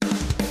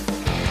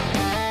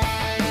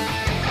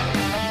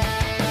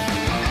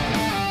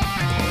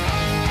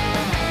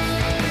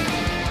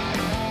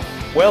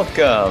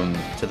Welcome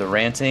to the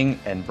Ranting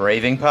and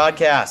Braving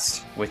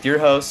podcast with your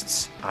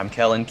hosts. I'm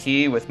Kel and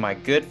Key with my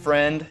good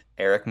friend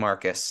Eric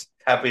Marcus.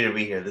 Happy to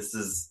be here. This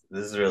is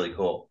really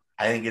cool.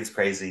 I think it's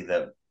crazy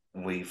that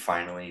we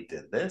finally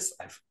did this.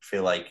 I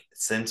feel like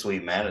since we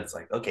met, it's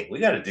like, okay, we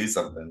got to do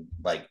something.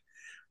 Like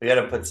we got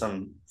to put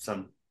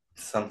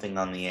something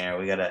on the air.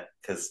 We got to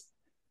because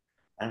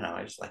I don't know.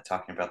 I just like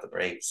talking about the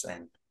Braves,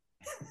 and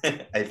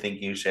I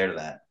think you share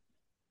that.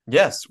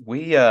 Yes,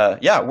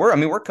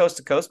 we're coast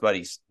to coast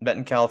buddies. Met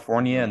in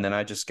California and Mhm. then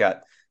I just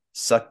got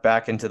sucked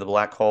back into the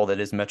black hole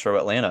that is Metro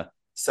Atlanta.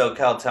 So,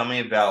 Cal, tell me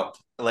about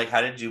like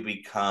how did you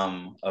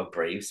become a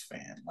Braves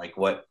fan? Like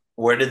what?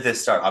 Where did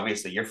this start?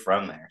 Obviously, you're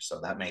from there,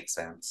 so that makes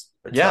sense.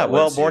 But Yeah, tell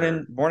well, what's born in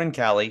your born in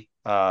Cali.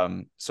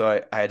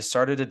 So I had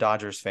started a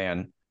Dodgers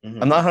fan.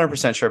 I'm not Mhm.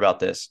 100% sure about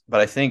this, but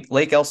I think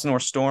Lake Elsinore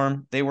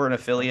Storm, they were an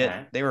affiliate.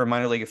 Okay. They were a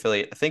minor league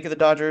affiliate. I think of the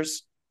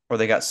Dodgers, or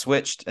they got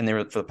switched and they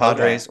were for the Okay.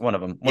 Padres, one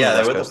of the Yeah,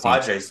 they're West with the Coast teams.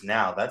 Padres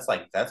now.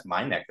 That's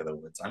my neck of the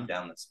woods. I'm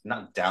down this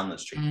not down the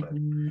street, but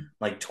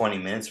like 20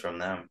 minutes from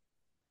them.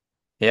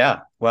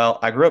 Yeah. Well,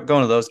 I grew up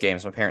going to those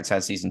games. My parents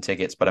had season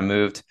tickets, but I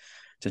moved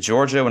to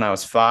Georgia when I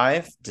was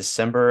 5,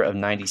 December of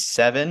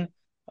 97,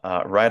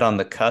 right on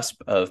the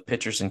cusp of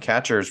pitchers and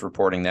catchers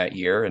reporting that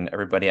year. And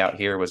everybody out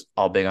here was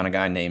all big on a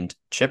guy named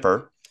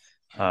Chipper.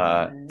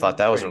 Thought It's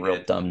that was a pretty real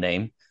good. dumb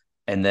name.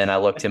 And then I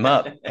looked him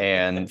up,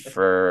 and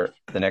for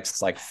the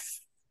next like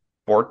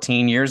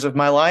 14 years of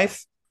my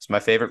life, it's my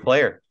favorite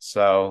player.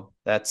 So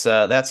that's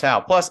how.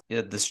 Plus,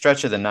 the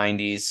stretch of the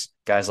 90s,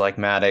 guys like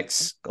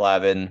Maddox,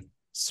 Glavine,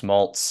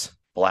 Smoltz,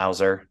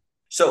 Blauser.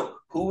 So,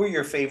 who were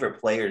your favorite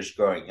players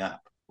growing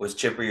up? Was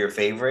Chipper your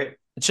favorite?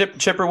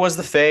 Chipper was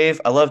the fave.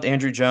 I loved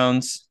Andrew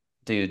Jones.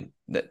 Dude,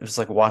 it was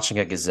like watching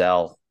a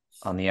gazelle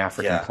on the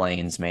African Yeah.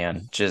 plains,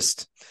 man.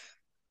 Just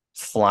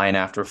flying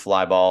after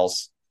fly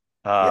balls.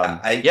 Yeah,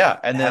 I Yeah,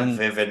 and have then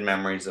vivid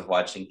memories of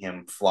watching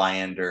him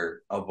fly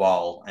under a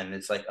ball, and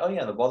it's like, oh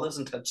yeah, the ball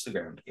doesn't touch the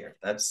ground here.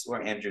 That's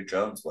where Andrew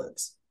Jones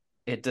lives.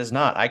 it does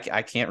not. I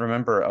can't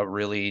remember a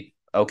really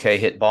okay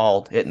hit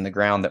ball hitting the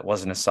ground that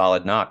wasn't a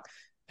solid knock.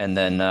 And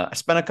then I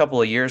spent a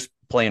couple of years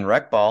playing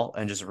rec ball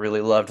and just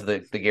really loved the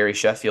Gary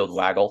Sheffield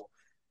waggle.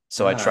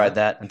 So I tried Uh-huh.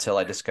 that until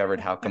I discovered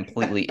how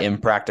completely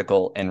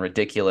impractical and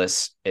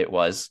ridiculous it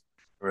was.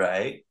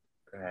 Right.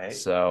 Right.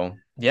 So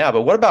yeah,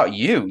 but what about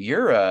you?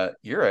 You're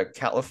a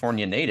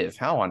California native. Yeah.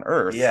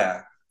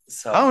 How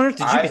So on earth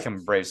did you I become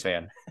a Braves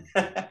fan?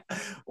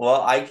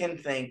 well, I can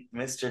thank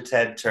Mr.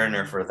 Ted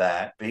Turner for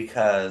that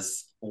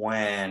because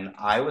when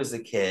I was a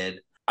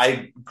kid,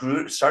 I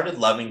grew started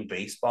loving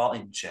baseball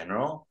in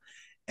general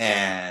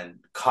and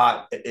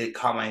caught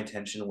my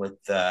attention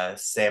with the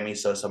Sammy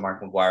Sosa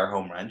Mark McGuire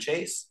home run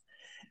chase.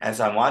 And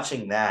so I'm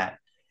watching that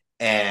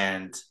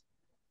and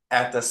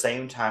at the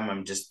same time,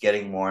 I'm just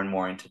getting more and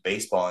more into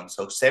baseball. And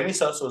so Sammy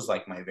Sosa was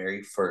like my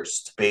very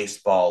first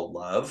baseball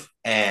love.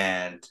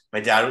 And my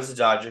dad was a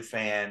Dodger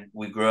fan.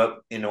 We grew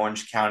up in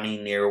Orange County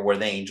near where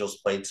the Angels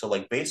played. So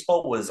like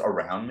baseball was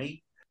around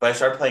me. But I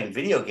started playing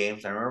video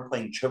games. I remember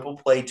playing Triple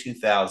Play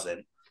 2000,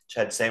 which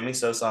had Sammy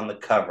Sosa on the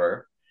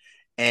cover.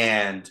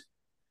 And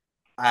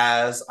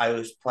as I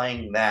was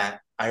playing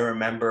that, I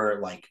remember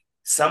like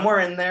somewhere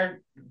in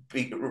there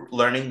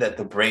learning that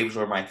the Braves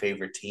were my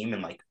favorite team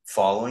and like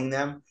following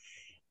them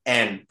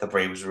and the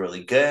Braves were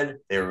really good.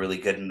 They were really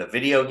good in the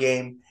video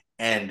game,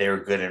 and they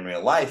were good in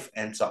real life.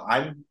 And so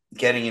I'm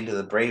getting into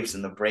the Braves,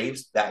 and the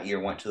Braves that year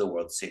went to the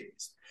World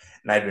Series.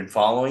 And I'd been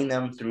following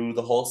them through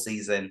the whole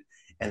season,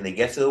 and they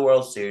get to the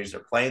World Series.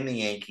 They're playing the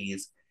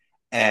Yankees,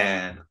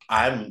 and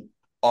I'm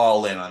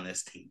all in on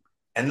this team.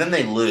 And then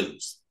they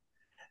lose.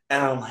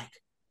 And I'm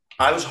like,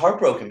 I was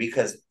heartbroken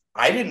because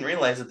I didn't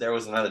realize that there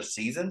was another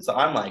season. So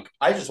I'm like,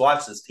 I just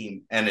watched this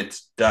team and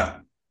it's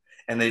done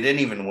and they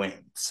didn't even win.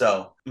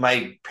 So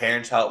my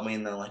parents helped me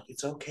and they're like,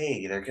 it's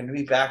okay. They're going to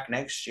be back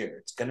next year.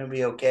 It's going to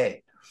be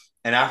okay.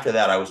 And after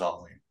that, I was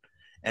all in.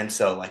 And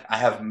so, like, I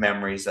have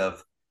memories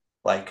of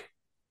like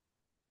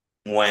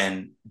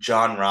when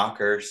John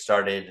Rocker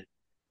started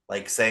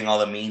like saying all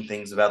the mean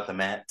things about the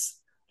Mets,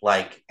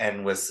 like,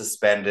 and was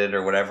suspended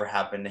or whatever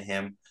happened to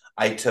him.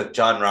 I took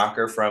John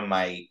Rocker from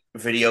my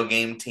video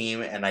game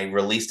team and I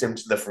released him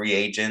to the free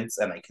agents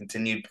and I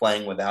continued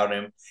playing without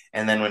him.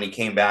 And then when he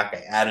came back, I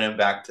added him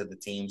back to the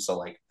team. So,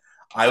 like,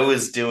 I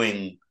was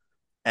doing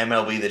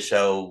MLB the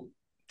show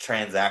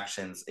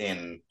transactions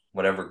in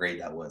whatever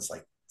grade that was,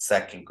 like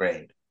second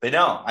grade. But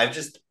no,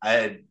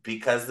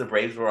 because the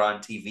Braves were on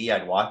TV,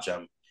 I'd watch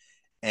them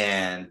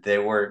and they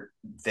were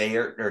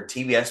there or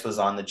TBS was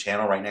on the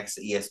channel right next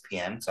to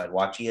ESPN. So I'd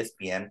watch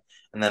ESPN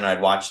and then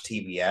I'd watch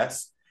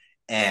TBS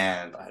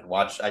and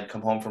I'd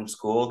come home from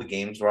school. The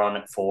games were on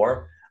at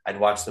 4. I'd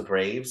watch the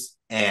Braves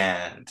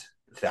and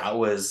that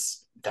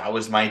was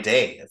my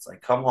day. It's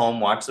like come home,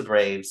 watch the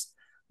Braves,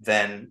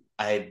 then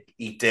I'd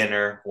eat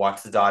dinner,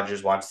 watch the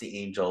Dodgers, watch the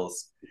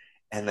Angels,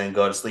 and then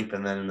go to sleep.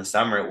 And then in the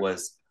summer it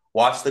was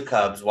watch the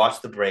Cubs,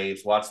 watch the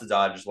Braves, watch the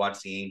Dodgers, watch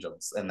the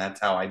Angels. And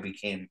that's how I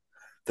became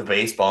the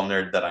baseball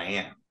nerd that I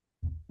am.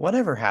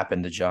 Whatever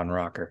happened to John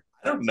Rocker?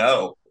 I don't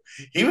know.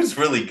 He was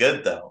really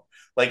good though.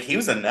 Like he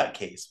was a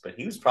nutcase, but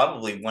he was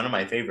probably one of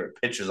my favorite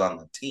pitchers on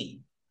the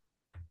team.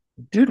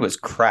 Dude was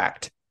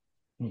cracked,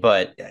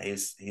 but Yeah,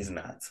 he's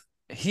nuts.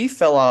 he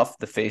fell off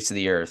the face of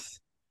the earth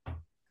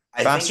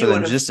I think faster it than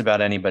would have. just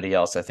about anybody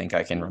else I think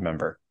I can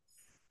remember.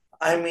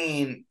 I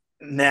mean,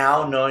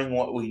 now knowing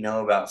what we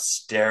know about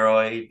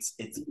steroids,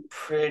 it's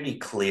pretty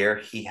clear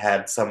he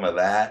had some of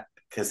that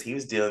because he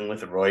was dealing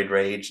with roid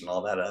rage and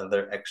all that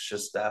other extra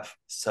stuff.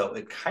 So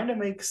it kind of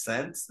makes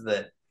sense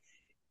that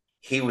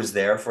he was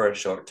there for a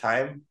short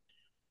time,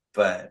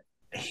 but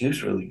he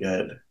was really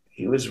good.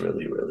 He was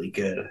really, really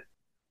good.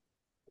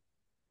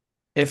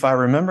 If I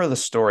remember the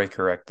story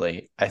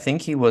correctly, I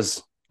think he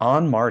was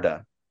on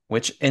Marta,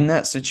 which in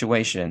that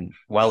situation,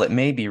 while it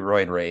may be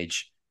roid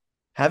rage,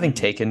 having Mhm.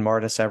 taken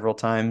Marta several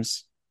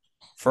times,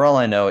 for all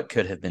I know, it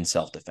could have been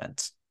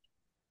self-defense.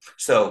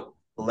 So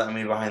let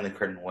me behind the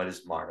curtain. What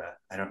is MARTA?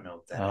 I don't know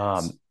what that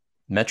is. Um,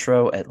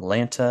 Metro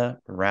Atlanta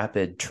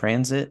Rapid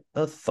Transit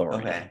Okay.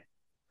 Authority.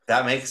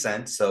 That makes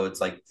sense. So it's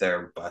like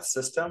their bus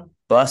system.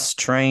 Bus,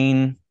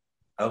 train,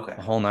 Okay.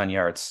 a whole 9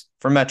 yards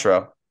for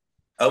Metro,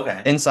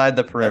 Okay. inside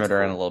the That's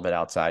perimeter and a cool. little bit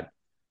outside.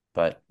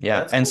 But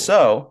yeah, That's and cool.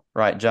 so,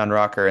 right, John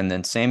Rocker and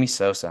then Sammy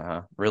Sosa,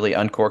 huh? Really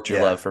uncorked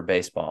your love Yeah. for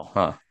baseball,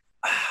 huh?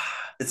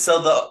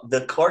 So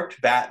the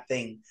corked bat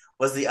thing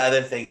was the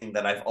other thing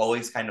that I've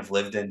always kind of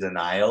lived in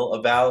denial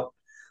about.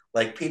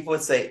 Like people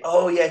would say,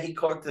 "Oh yeah, he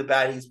corked the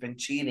bat. He's been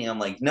cheating." I'm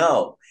like,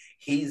 "No,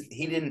 he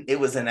didn't. It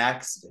was an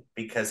accident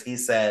because he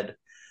said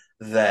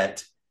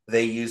that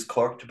they use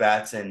corked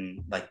bats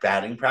in like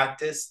batting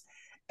practice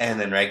and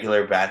then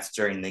regular bats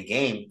during the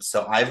game.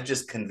 So I've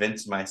just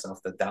convinced myself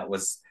that that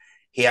was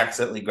he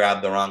accidentally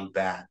grabbed the wrong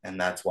bat and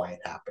that's why it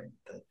happened.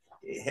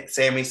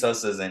 Sammy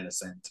Sosa is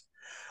innocent.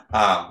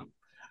 Um,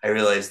 I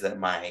realized that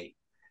my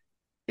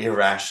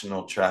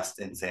irrational trust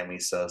in Sammy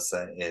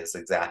Sosa is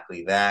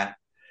exactly that.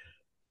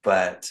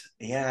 But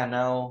yeah,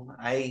 no,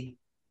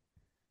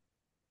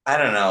 I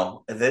don't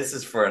know. This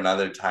is for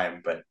another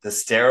time, but the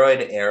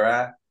steroid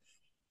era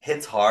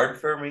hits hard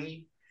for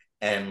me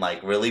and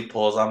like really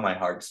pulls on my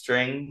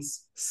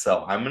heartstrings.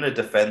 So I'm gonna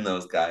defend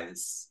those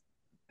guys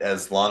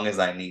as long as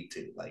I need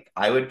to. Like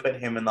I would put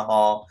him in the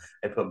hall.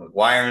 I put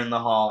McGuire in the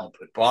hall. I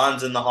put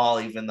Bonds in the hall,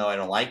 even though I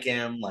don't like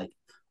him. Like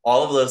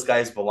all of those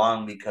guys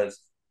belong because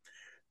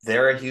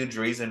they're a huge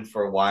reason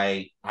for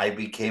why I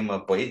became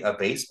a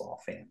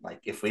baseball fan. Like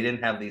if we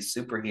didn't have these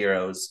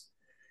superheroes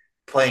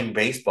playing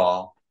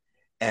baseball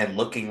and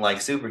looking like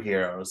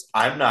superheroes,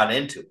 I'm not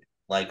into it.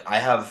 Like I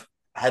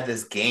had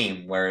this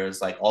game where it was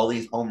like all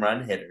these home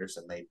run hitters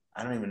and they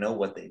I don't even know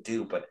what they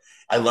do, but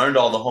I learned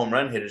all the home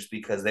run hitters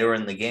because they were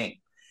in the game.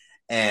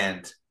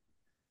 And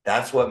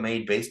that's what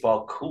made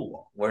baseball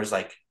cool. Whereas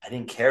like I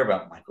didn't care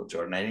about Michael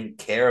Jordan. I didn't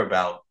care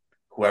about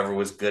whoever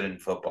was good in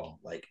football.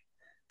 Like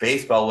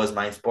baseball was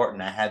my sport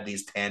and I had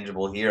these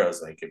tangible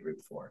heroes I could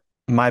root for.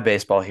 My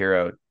baseball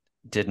hero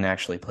didn't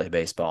actually play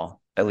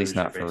baseball, at least Who's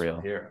your not for baseball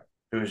real. hero?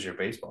 Who's your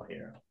baseball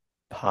hero?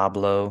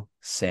 Pablo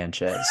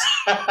Sanchez.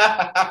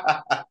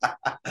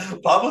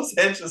 Pablo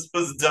Sanchez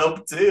was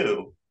dope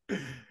too.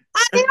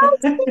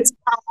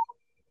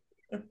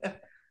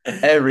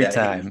 Every Yeah,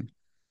 time.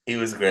 he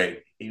was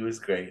great. He was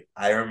great.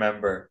 I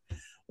remember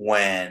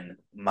when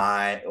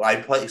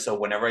I play so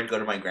whenever I'd go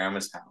to my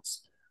grandma's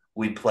house,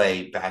 we'd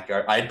play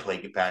backyard. I'd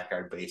play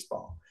backyard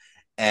baseball,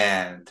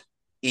 and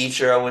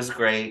Ichiro was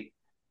great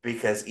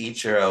because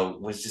Ichiro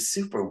was just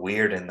super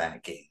weird in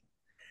that game.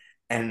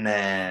 And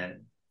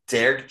then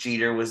Derek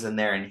Jeter was in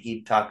there, and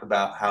he'd talk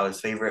about how his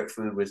favorite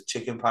food was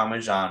chicken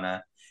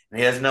parmigiana, and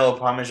he doesn't know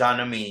what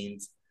parmigiana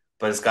means,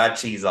 but it's got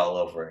cheese all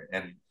over it.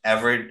 And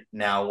ever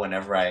now,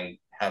 whenever I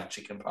have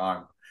chicken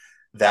parm,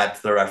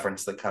 that's the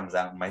reference that comes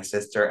out. My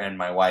sister and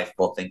my wife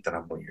both think that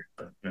I'm weird,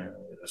 but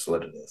that's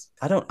what it is.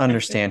 I don't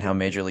understand how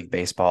Major League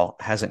Baseball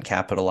hasn't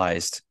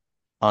capitalized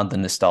on the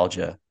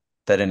nostalgia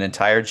that an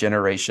entire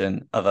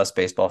generation of us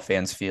baseball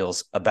fans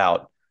feels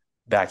about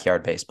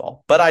backyard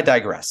baseball. But I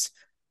digress.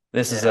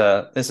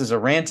 Yeah. This is a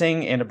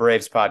ranting and a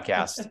Braves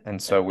podcast,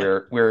 and so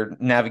we're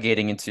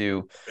navigating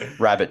into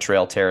rabbit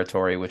trail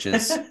territory, which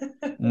is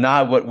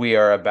not what we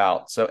are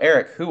about. So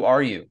Eric, who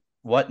are you?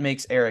 What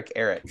makes Eric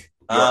Eric?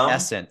 Your um,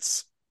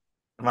 essence.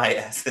 my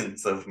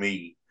essence of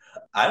me.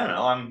 I don't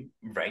know. I'm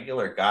a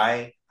regular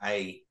guy.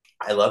 I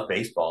love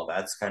baseball.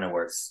 That's kind of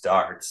where it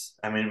starts.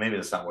 I mean, maybe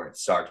that's not where it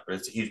starts, but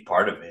it's a huge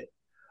part of it.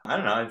 I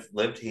don't know. I've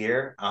lived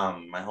here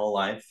my whole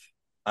life.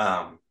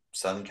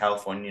 Southern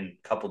California in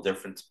a couple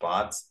different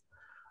spots.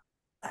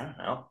 I don't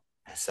know.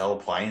 I sell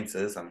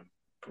appliances. I'm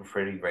a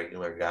pretty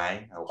regular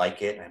guy. I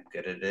like it. I'm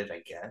good at it, I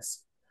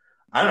guess.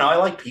 I don't know. I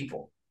like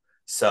people.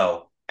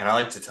 So, and I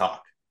like to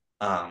talk.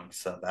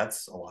 So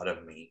that's a lot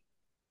of me.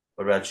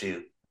 What about you?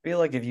 I feel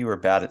like if you were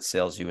bad at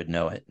sales, you would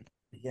know it.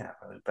 Yeah,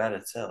 I was bad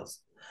at sales.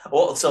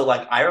 Well, so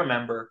like I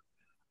remember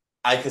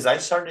because I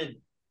started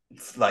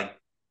like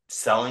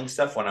selling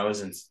stuff when I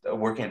was in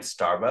working at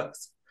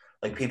Starbucks.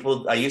 Like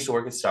people, I used to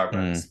work at Starbucks,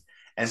 Mm,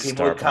 and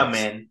people would come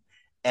Starbucks. in,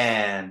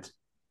 and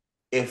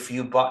if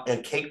you bought a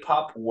cake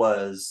pop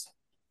was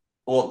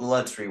well,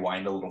 let's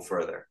rewind a little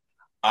further.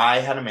 I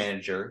had a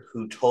manager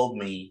who told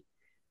me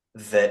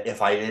that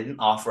if I didn't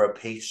offer a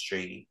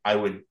pastry, I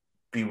would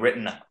be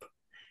written up.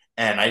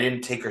 And I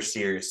didn't take her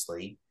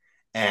seriously.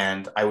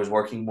 And I was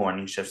working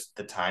morning shifts at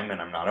the time,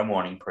 and I'm not a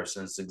morning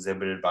person. It's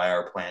exhibited by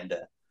our plan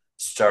to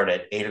start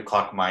at 8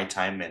 o'clock my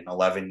time and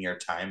 11 your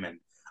time. And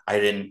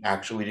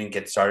we didn't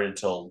get started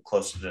until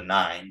closer to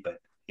 9, but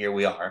here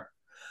we are.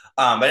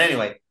 But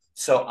anyway,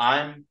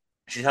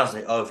 she tells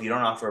me, oh, if you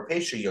don't offer a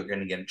pastry, you're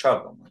going to get in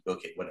trouble. I'm like,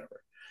 okay,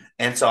 whatever.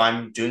 And so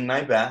I'm doing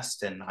my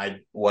best, and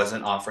I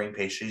wasn't offering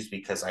pastries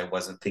because I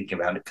wasn't thinking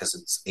about it because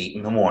it's 8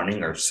 in the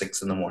morning or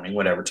 6 in the morning,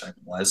 whatever time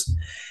it was.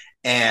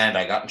 And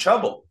I got in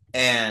trouble.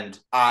 And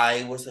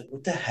I was like,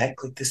 what the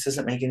heck? Like, this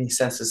doesn't make any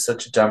sense. It's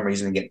such a dumb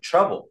reason to get in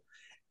trouble.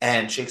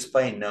 And she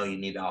explained, no, you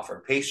need to offer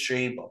a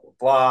pastry, blah, blah,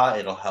 blah.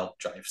 It'll help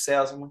drive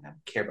sales. I'm like, I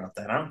don't care about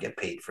that. I don't get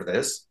paid for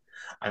this.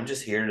 I'm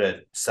just here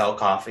to sell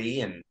coffee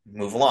and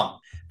move along,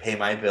 pay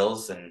my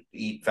bills and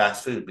eat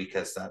fast food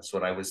because that's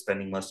what I was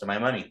spending most of my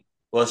money.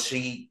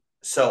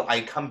 So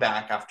I come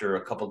back after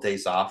a couple of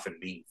days off and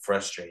being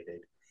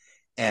frustrated.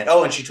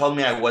 And she told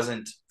me I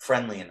wasn't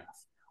friendly enough,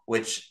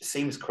 which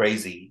seems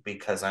crazy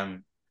because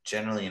I'm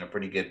generally in a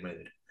pretty good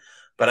mood.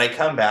 But I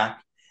come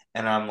back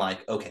and I'm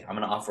like, okay, I'm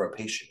going to offer a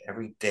pastry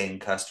every dang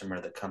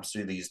customer that comes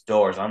through these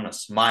doors. I'm going to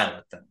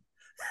smile at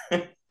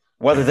them.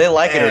 Whether they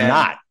like it or and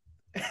not.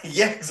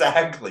 yeah,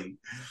 exactly.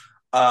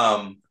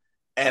 Um,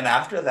 and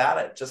after that,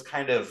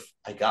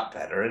 I got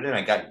better at it and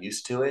I got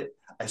used to it.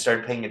 I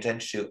started paying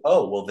attention to,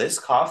 oh, well, this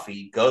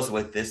coffee goes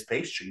with this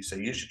pastry, so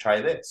you should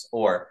try this.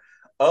 Or,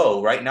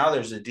 oh, right now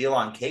there's a deal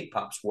on cake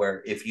pops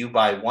where if you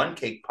buy one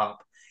cake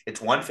pop, it's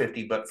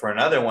 150, but for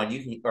another one,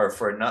 or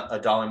for a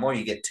dollar more,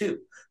 you get two.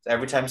 So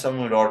every time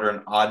someone would order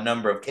an odd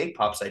number of cake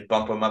pops, I'd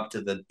bump them up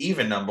to the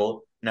even number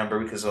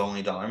because it's only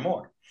a dollar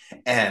more.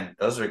 And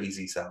those are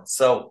easy sales.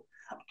 So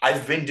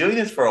I've been doing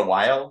this for a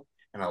while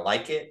and I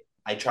like it.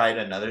 I tried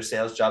another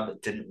sales job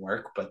that didn't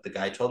work, but the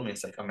guy told me,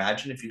 it's like,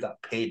 imagine if you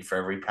got paid for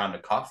every pound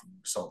of coffee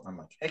you sold. I'm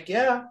like, heck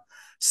yeah.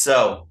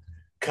 So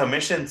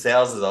commission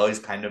sales has always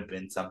kind of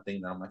been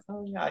something that I'm like,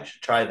 oh yeah, I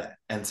should try that.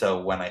 And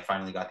so when I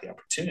finally got the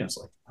opportunity, I was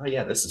like, oh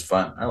yeah, this is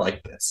fun. I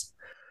like this.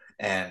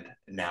 And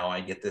now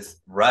I get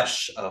this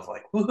rush of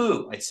like,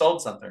 woohoo, I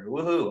sold something.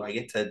 Woohoo, I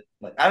get to,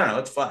 like, I don't know,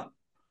 it's fun.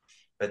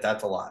 But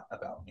that's a lot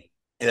about me.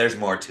 There's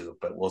more to it,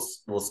 but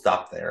we'll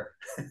stop there.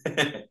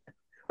 What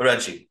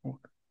about you?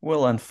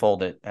 We'll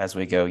unfold it as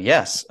we go.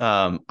 Yes.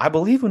 I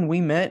believe when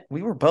we met,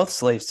 we were both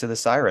slaves to the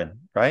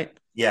siren, right?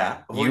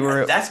 Yeah, You well,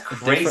 were at that's a different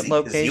crazy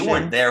because you weren't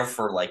location. there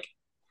for like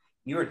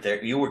you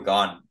were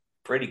gone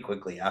pretty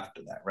quickly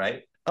after that,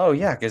 right? Oh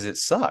yeah, because it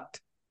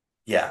sucked.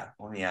 Yeah,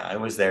 well, yeah, I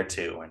was there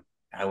too, and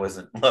I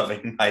wasn't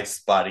loving my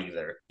spot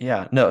either.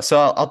 Yeah, no.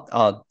 So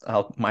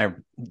my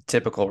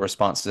typical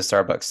response to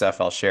Starbucks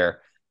stuff I'll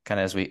share kind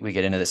of as we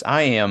get into this.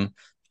 I am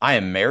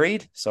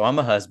married, so I'm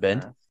a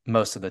husband Uh-huh.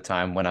 most of the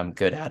time when I'm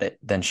good at it.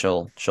 Then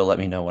she'll let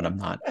me know when I'm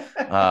not.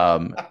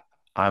 Um,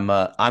 I'm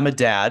a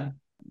dad,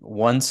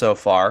 one so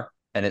far,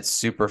 and it's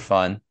super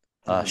fun.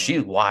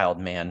 She's Mhm. wild,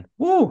 man.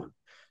 Woo!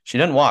 She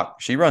doesn't walk.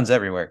 She runs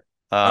everywhere.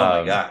 Oh my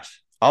Um,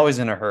 gosh. always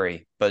in a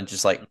hurry, but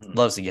just like Mhm.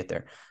 loves to get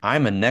there.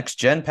 I'm a next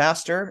gen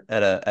pastor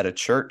at a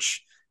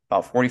church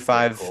about Very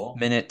 45 cool.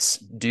 minutes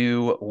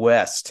due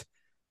west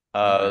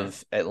Uh-huh.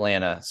 of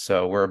Atlanta.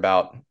 So we're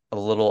about a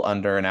little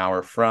under an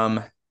hour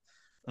from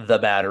the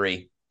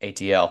Battery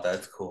ATL.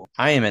 That's cool.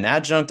 I am an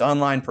adjunct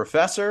online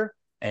professor,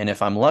 and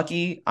if I'm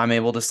lucky, I'm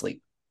able to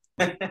sleep.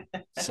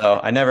 So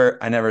I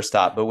never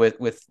stop. But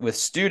with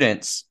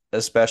students,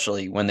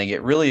 especially when they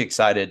get really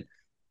excited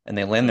and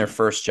they land their Mhm.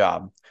 first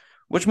job,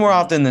 which more Mhm.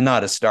 often than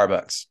not is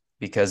Starbucks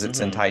because it's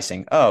Mhm.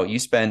 enticing. Oh, you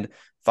spend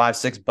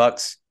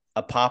 $5-6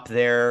 a pop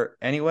there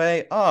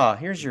anyway. Oh,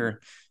 here's your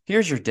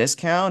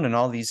discount and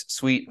all these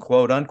sweet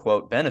quote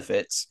unquote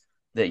benefits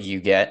that you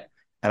get.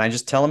 And I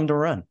just tell them to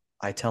run.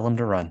 I tell them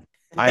to run.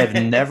 I have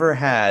never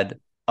had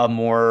a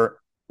more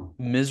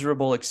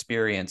miserable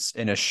experience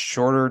in a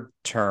shorter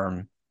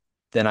term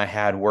than I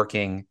had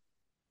working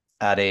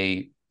at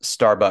a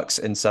Starbucks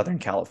in Southern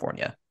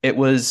California. It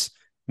was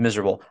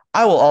miserable.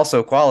 I will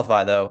also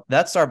qualify though,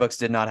 that Starbucks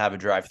did not have a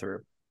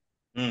drive-through.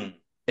 Mm.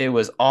 It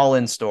was all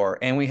in store,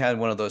 and we had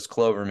one of those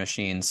Clover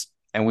machines,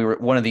 and we were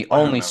one of the I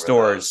only remember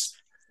stores those.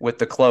 with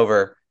the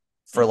Clover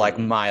for like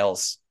Mhm.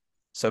 miles.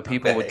 So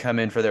people would Okay. come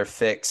in for their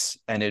fix,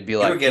 and it'd be You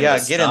were like, getting the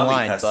 "Yeah, get in snobby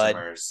line, bud.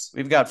 customers.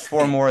 We've got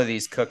four more of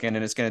these cooking,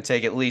 and it's going to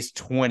take at least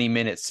 20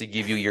 minutes to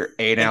give you your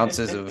 8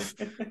 ounces of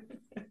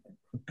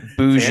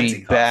bougie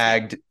Fancy coffee.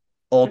 bagged,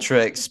 ultra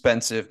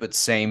expensive but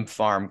same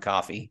farm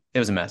coffee." It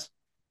was a mess.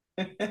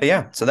 But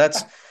yeah, so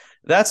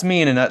that's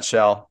me in a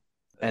nutshell,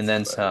 and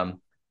That's then funny.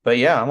 some. But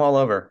yeah, I'm all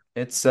over.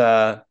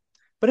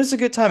 But it's a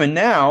good time, and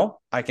now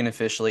I can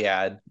officially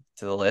add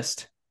to the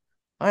list.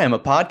 I am a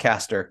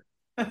podcaster.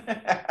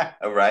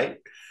 Right?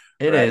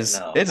 It Right. is.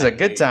 No, It's I a hear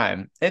good you.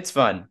 time. It's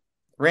fun,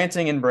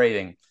 ranting and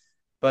braving.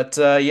 But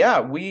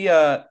yeah, we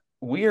are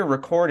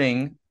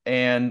recording,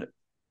 and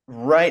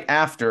right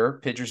after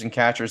pitchers and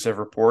catchers have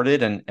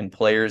reported, and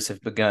players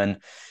have begun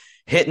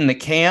hitting the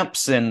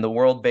camps, and the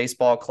World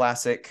Baseball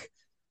Classic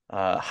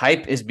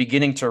Hype is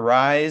beginning to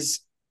rise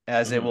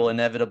as it will Mm-hmm.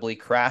 inevitably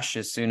crash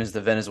as soon as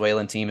the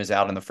Venezuelan team is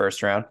out in the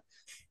first round.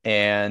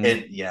 And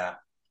Yeah.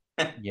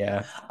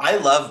 yeah, I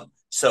love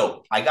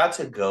so I got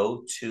to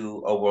go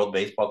to a World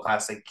Baseball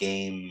Classic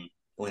game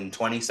in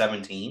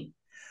 2017.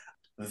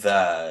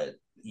 The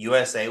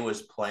USA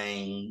was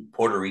playing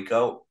Puerto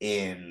Rico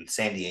in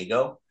San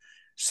Diego.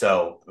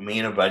 So me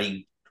and a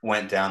buddy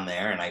went down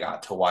there and I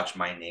got to watch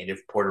my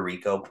native Puerto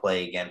Rico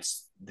play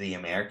against the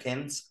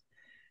Americans.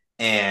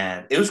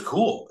 And it was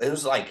cool. It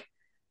was like,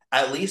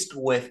 at least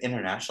with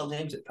international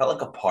games, it felt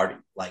like a party.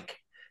 Like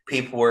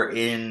people were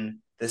in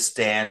the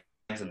stands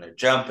and they're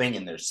jumping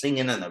and they're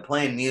singing and they're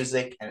playing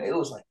music. And it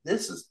was like,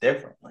 this is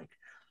different. Like,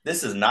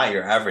 this is not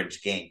your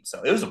average game.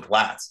 So it was a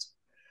blast.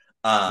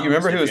 do you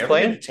remember So who if was you ever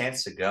get a playing?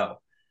 chance to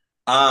go,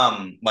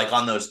 like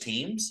on those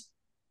teams,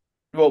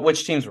 Well,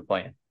 which teams were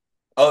playing?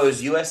 oh, it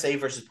was USA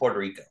versus Puerto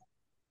Rico.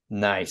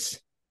 Nice,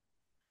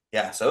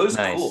 Yeah, so it was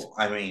nice. cool.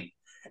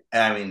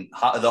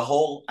 The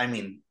whole.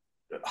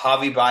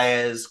 Javi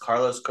Baez,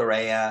 Carlos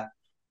Correa.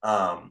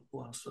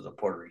 Who else was a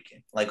Puerto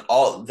Rican? Like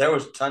all there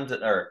was tons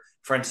of or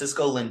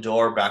Francisco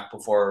Lindor back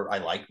before I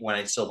liked when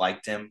I still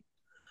liked him,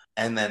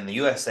 and then the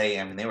USA.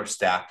 I mean, they were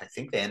stacked. I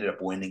think they ended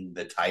up winning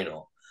the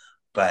title,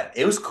 but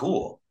it was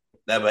cool.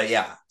 But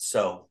yeah,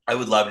 so I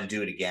would love to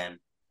do it again.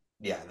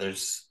 Yeah,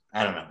 there's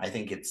I don't know. I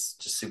think it's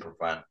just super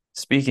fun.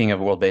 Speaking of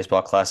World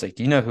Baseball Classic,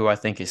 do you know who I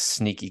think is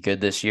sneaky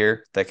good this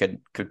year that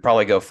could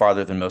probably go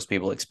farther than most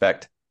people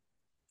expect?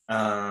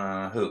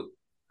 Who?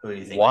 Who are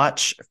you thinking?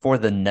 Watch for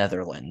the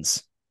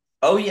Netherlands.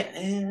 Oh yeah,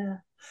 yeah.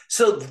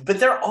 So, but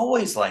they're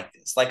always like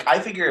this. Like, I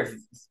figure if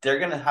they're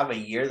gonna have a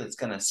year that's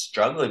gonna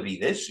struggle to be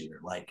this year,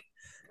 like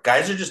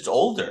guys are just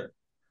older.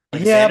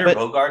 Like Yeah, Xander but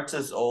Bogaerts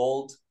is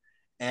old,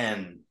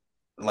 and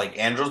like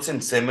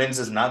Andrelton Simmons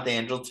is not the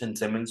Andrelton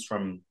Simmons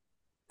from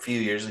a few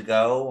years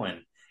ago,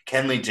 and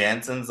Kenley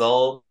Jansen's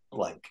old.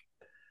 Like,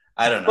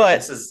 I don't know.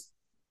 This but is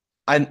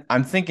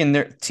I'm thinking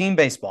they're team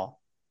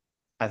baseball.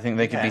 I think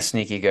they could be okay.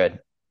 sneaky good.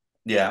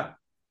 Yeah,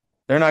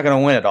 They're not going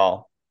to win it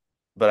all,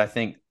 but I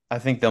think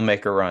they'll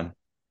make a run.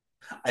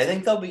 I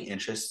think they'll be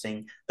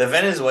interesting. The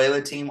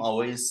Venezuela team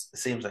always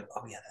seems like,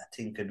 oh yeah, that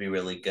team could be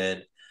really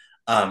good.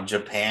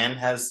 Japan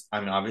has, I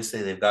mean,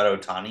 obviously they've got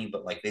Otani,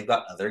 but like they've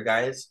got other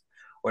guys.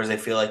 Whereas I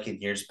feel like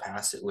in years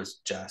past, it was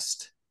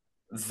just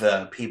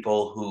the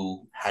people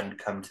who hadn't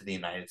come to the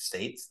United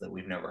States that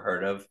we've never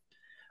heard of.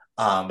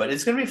 But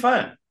it's gonna be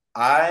fun.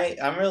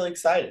 I'm really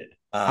excited.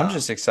 I'm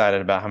just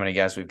excited about how many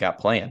guys we've got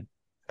playing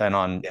and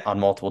on Yeah, on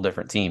multiple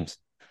different teams.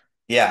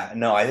 yeah,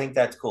 no, I think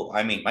that's cool.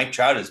 I mean, Mike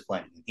Trout is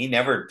playing. He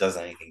never does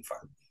anything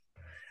fun.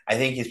 I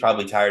think he's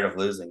probably tired of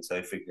losing, so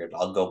he figured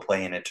I'll go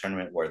play in a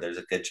tournament where there's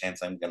a good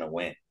chance I'm gonna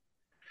win.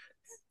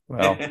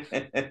 Well,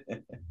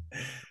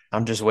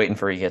 I'm just waiting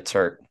for he gets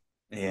hurt.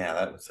 Yeah,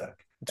 that would suck.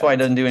 That's That why he would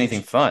doesn't suck. do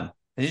anything fun.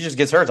 He just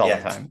gets hurt all the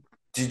Yeah. time.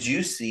 Did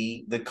you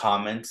see the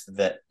comments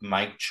that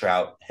Mike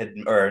Trout had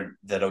or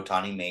that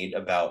Otani made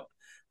about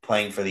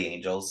playing for the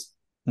Angels?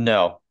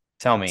 No,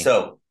 tell me.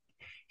 So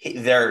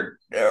they're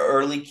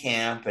early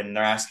camp and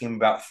they're asking him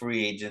about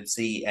free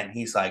agency, and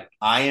he's like,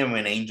 "I am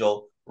an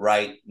Angel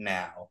right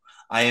now.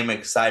 I am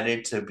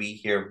excited to be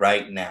here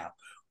right now."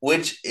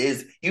 Which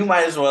is, you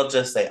might as well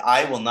just say,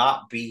 "I will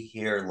not be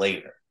here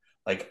later.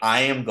 Like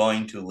I am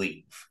going to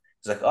leave."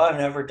 He's like, "Oh, I've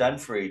never done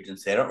free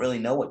agency. I don't really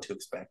know what to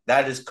expect."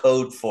 That is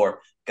code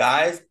for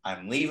guys.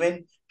 I'm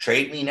leaving.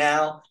 Trade me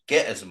now.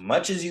 Get as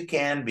much as you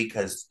can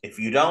because if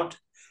you don't,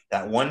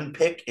 that one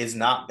pick is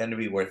not going to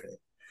be worth it.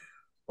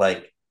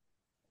 Like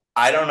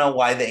I don't know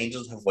why the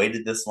Angels have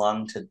waited this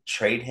long to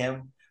trade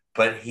him,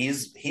 but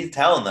he's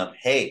telling them,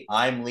 "Hey,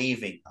 I'm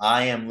leaving.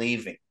 I am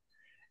leaving."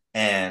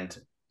 And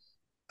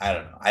I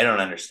don't know. I don't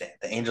understand.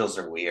 The Angels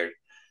are weird.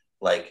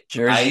 Like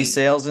Jersey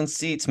sales and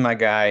seats, my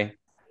guy.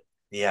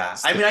 yeah.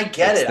 It's I the mean, I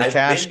get it's it. the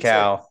cash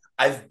cow.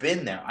 I've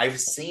been there. I've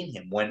seen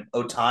him when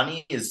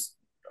Otani is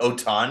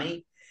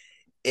Otani.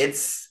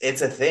 It's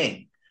a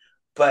thing.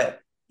 But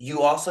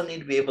you also need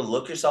to be able to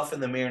look yourself in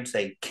the mirror and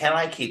say, "Can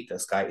I keep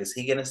this guy? Is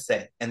he going to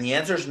stay?" And the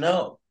answer is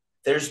no.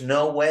 There's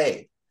no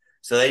way.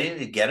 So they need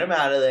to get him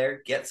out of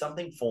there, get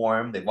something for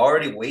him. They've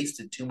already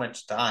wasted too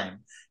much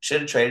time.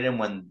 Should have traded him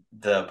when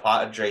the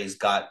Padres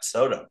got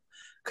Soto,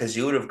 because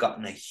you would have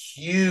gotten a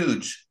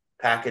huge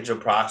package of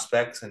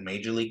prospects and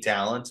major league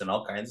talents and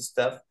all kinds of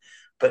stuff.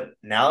 But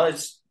now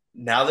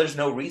there's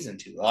no reason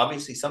to.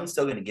 Obviously, someone's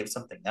still going to give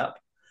something up,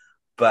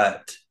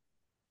 but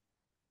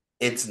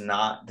it's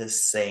not the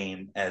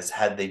same as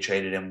had they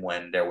traded him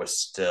when there was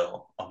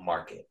still a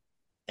market.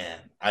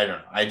 And I don't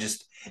know.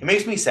 It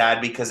makes me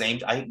sad because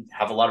I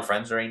have a lot of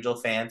friends who are Angel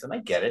fans, and I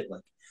get it.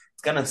 Like,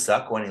 it's gonna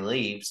suck when he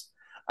leaves.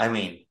 I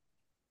mean,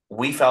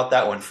 we felt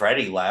that when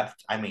Freddie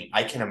left. I mean,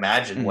 I can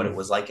imagine what it Mm,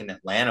 was like in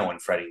Atlanta when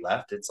Freddie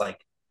left. It's like,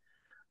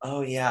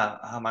 oh yeah,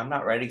 I'm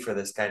not ready for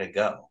this guy to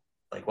go.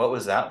 Like, what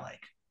was that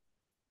like?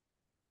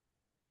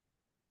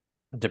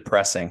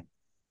 depressing.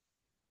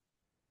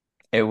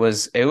 It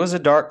was a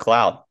dark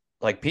cloud.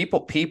 Like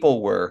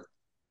people were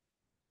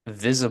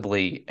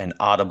visibly and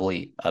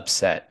audibly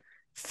upset.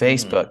 Mm-hmm.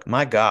 Facebook,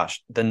 my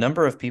gosh, the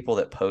number of people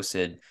that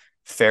posted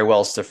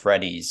farewells to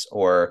Freddy's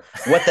or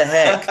what the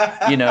heck,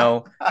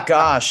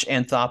 gosh,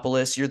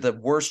 Anthopoulos, you're the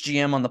worst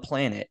GM on the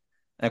planet.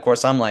 And of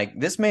course, I'm like,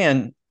 this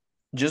man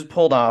just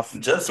pulled off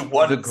Just the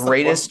one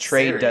greatest one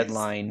trade series.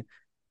 deadline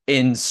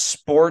in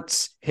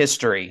sports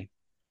history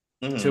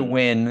to Mm-hmm.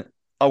 win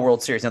a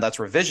World Series. Now, that's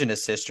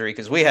revisionist history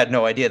because we had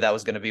no idea that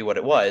was going to be what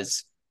it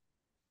was.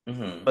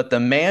 Mm-hmm. But the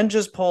man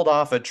just pulled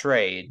off a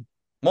trade,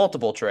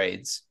 multiple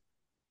trades,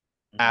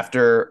 Mm-hmm.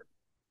 after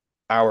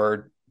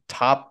our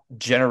top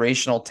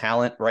generational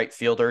talent right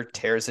fielder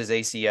tears his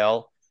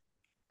ACL,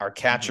 our Mm-hmm.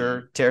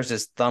 catcher tears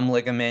his thumb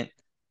ligament,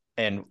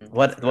 and I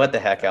what forgot the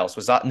about heck that. else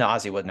was that? No,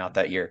 Ozzy wasn't out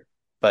that year,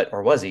 but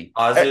or was he?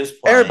 Ozzy was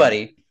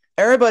playing.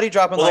 Everybody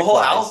dropping Well, like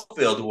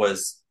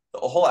flies. the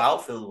whole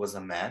outfield was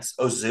a mess.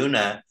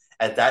 Ozuna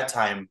at that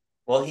time,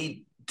 well,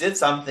 he did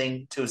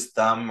something to his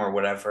thumb or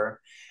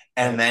whatever,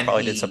 and then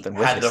Probably did he something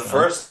with had the his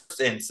thumb.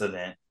 first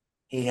incident.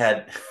 He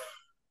had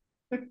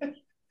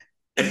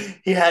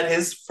he had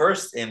his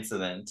first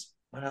incident.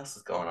 What else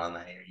is going on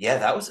that year? Yeah,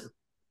 that was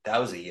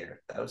a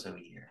year. That was a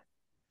year.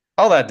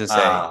 All that to say,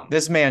 Um,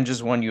 this man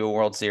just won you a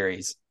World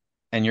Series,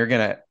 and you're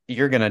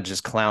gonna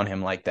just clown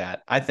him like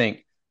that. I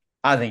think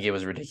it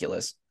was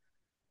ridiculous.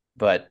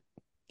 But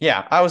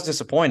yeah, I was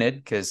disappointed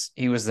because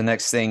he was the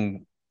next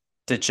thing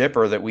to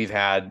Chipper that we've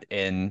had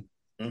in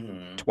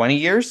mhm. 20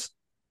 years.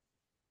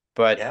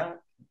 But Yeah,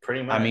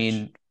 pretty I much.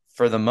 mean,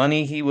 for the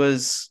money he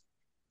was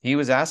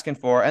asking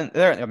for, and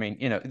there, I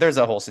mean, there's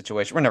a whole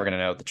situation. We're never going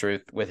to know the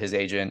truth with his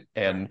agent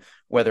and Right.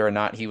 whether or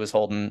not he was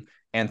holding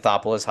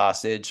Anthopoulos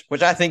hostage,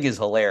 which I think is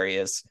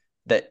hilarious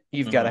that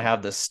you've got to Hmm.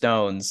 have the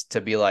stones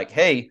to be like,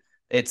 hey,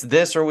 it's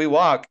this or we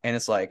walk. And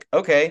it's like,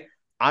 okay,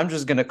 I'm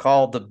just going to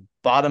call the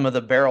bottom of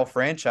the barrel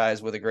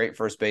franchise with a great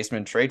first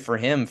baseman, trade for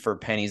him for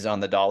pennies on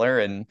the dollar,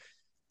 and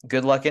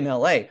good luck in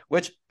LA,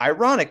 which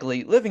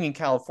ironically, living in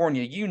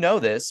California,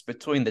 this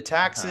between the Uh-huh.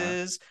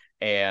 taxes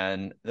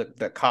and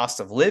the cost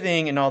of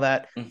living and all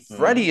that, Hmm.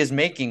 Freddie is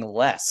making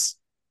less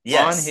on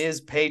Yes.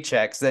 his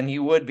paychecks than he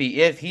would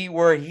be if he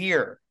were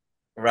here.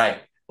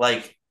 Right.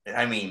 Like,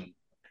 I mean,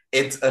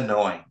 it's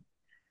annoying.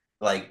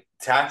 Like,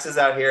 taxes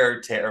out here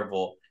are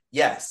terrible.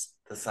 Yes,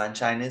 the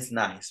sunshine is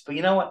nice. But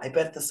you know what? I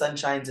bet the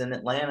sunshine's in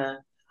Atlanta.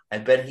 I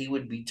bet he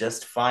would be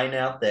just fine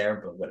out there,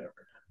 but whatever.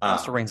 It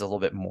also Um, rains a little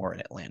bit more in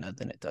Atlanta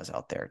than it does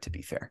out there, to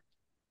be fair.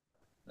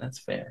 that's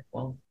fair.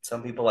 Well,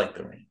 some people like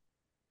the rain.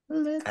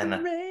 Let the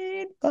And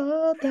rain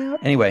fall down.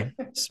 Anyway,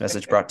 this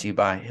message brought to you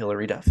by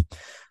Hillary Duff.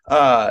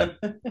 Uh,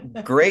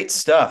 Great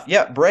stuff.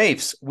 Yeah,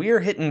 Braves. We are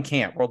hitting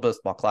camp. World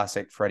Baseball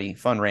Classic, Freddie,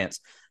 fun rants.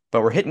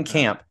 But we're hitting uh-huh.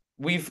 camp.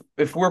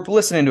 If we're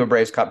listening to a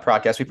Braves Cup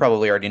podcast, we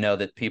probably already know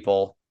that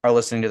people are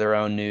listening to their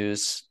own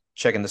news,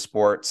 checking the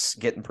sports,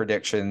 getting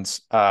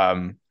predictions.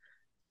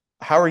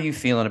 How are you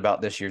feeling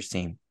about this year's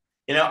team?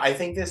 I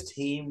think this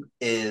team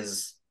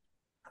is,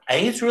 I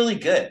think it's really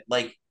good.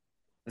 Like,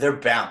 they're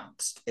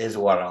balanced is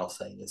what I'll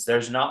say. Is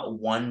there's not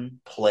one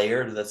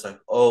player that's like,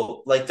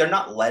 oh, like they're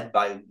not led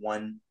by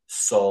one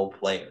sole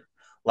player.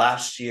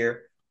 Last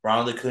year,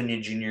 Ronald Acuna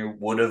Jr.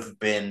 would have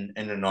been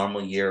in a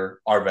normal year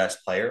our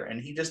best player,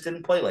 and he just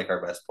didn't play like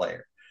our best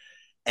player.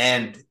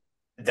 And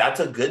that's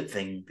a good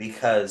thing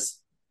because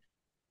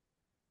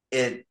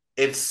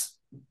it's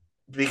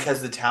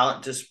because the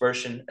talent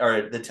dispersion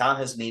or the talent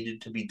has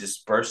needed to be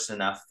dispersed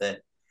enough that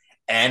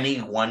any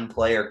one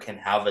player can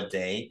have a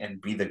day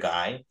and be the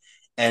guy,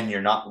 and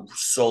you're not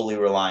solely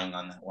relying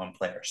on that one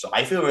player. So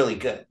I feel really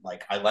good.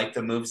 Like, I like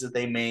the moves that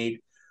they made.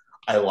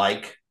 I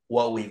like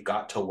what we've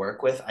got to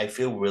work with. I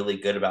feel really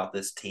good about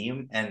this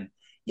team. And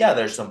yeah,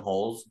 there's some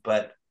holes,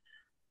 but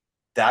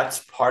that's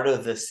part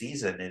of the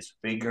season, is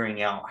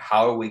figuring out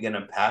how are we going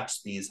to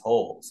patch these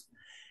holes.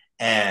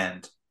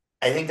 And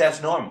I think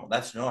that's normal.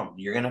 That's normal.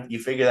 You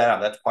figure that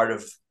out. That's part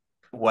of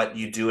what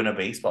you do in a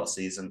baseball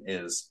season,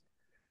 is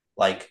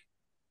like,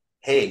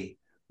 hey,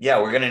 yeah,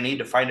 we're going to need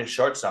to find a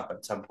shortstop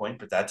at some point,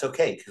 but that's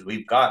okay because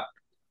we've got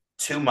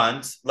 2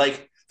 months.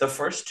 Like, the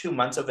first 2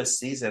 months of a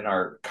season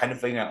are kind of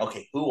figuring out,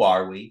 okay, who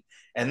are we?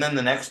 And then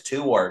the next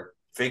two are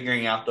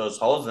figuring out those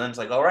holes. And then it's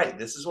like, all right,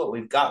 this is what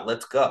we've got.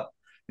 Let's go.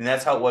 And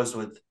that's how it was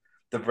with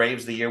the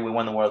Braves the year we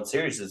won the World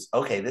Series. Is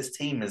okay, this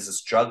team is a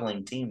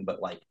struggling team,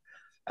 but like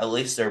at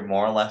least they're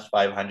more or less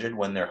 500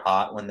 when they're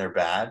hot, when they're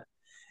bad.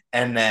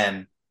 And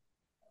then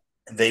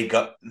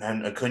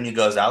then Acuna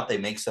goes out, they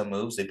make some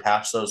moves, they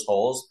patch those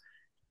holes,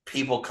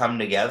 people come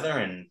together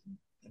and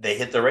they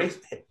hit the race.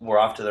 We're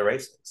off to the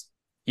races.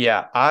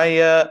 Yeah,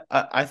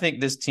 I think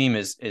this team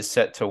is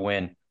set to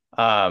win.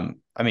 I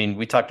mean,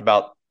 we talked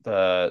about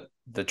the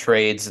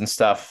trades and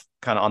stuff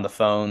kind of on the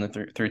phone and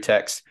through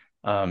text.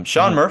 Sean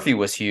Mm-hmm. Murphy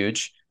was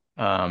huge.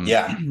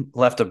 Yeah.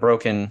 Left a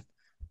broken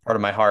part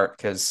of my heart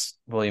because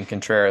William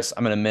Contreras.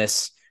 I'm gonna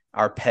miss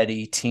our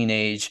petty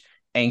teenage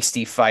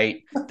angsty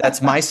fight.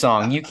 That's my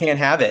song. You can't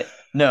have it.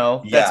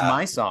 No, that's Yeah.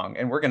 my song,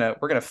 and we're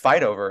gonna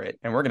fight over it,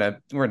 and we're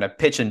gonna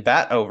pitch and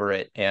bat over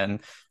it, and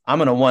I'm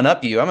gonna one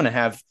up you. I'm gonna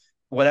have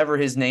whatever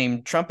his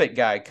name trumpet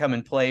guy come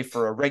and play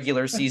for a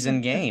regular season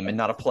game and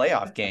not a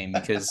playoff game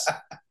because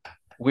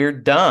We're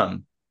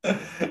dumb.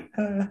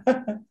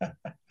 I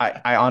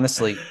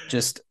honestly,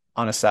 just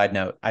on a side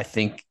note, I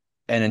think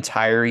an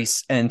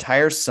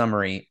entire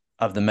summary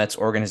of the Mets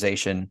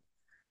organization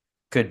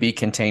could be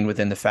contained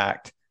within the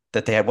fact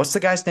that they had, what's the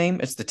guy's name?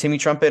 It's the Timmy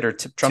Trumpet or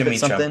Trumpet Timmy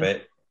something.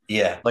 Trumpet.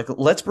 Yeah. Like,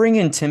 let's bring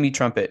in Timmy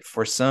Trumpet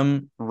for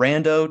some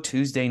rando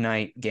Tuesday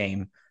night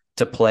game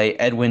to play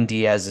Edwin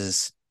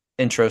Diaz's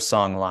intro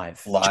song live,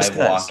 just Live because.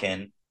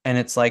 walk-in. And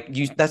it's like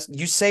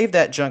you save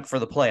that junk for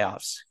the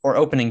playoffs or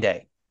opening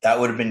day. That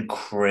would have been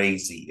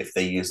crazy if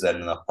they used that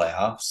in the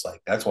playoffs.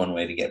 Like that's one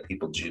way to get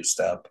people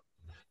juiced up.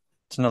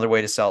 It's another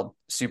way to sell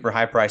super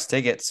high price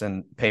tickets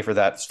and pay for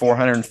that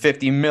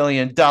 $450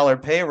 million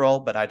payroll.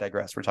 But I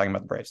digress. We're talking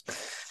about the Braves.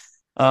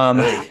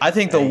 Hey, I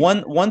think the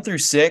hey. one through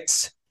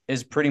six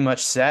is pretty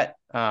much set.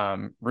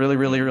 Really,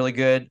 really, really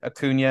good.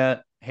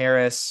 Acuna,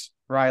 Harris,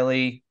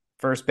 Riley,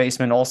 first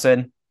baseman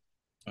Olson.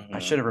 I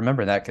should Mm-hmm. have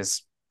remembered that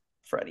because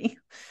Freddie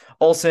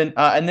Olson,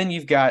 and then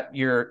you've got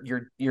your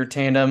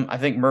tandem. I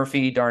think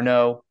Murphy,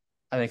 Darno.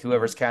 I think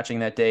whoever's catching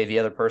that day, the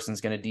other person's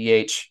going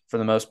to DH for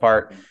the most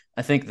part. Mm-hmm.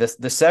 I think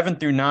the 7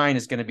 through 9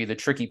 is going to be the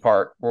tricky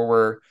part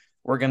where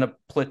we're going to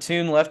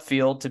platoon left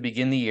field to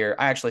begin the year.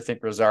 I actually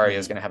think Rosario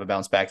is Mm-hmm. going to have a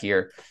bounce back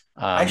year.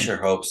 I sure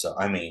hope so.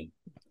 I mean,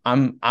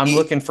 I'm he,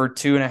 looking for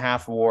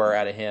 2.5 WAR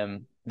out of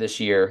him this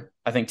year.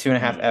 I think 2.5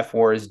 mm, F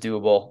WAR is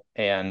doable,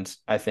 and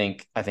I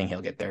think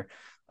he'll get there.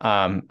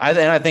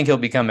 I think he'll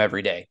become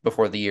every day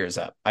before the year is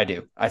up. I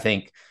do. I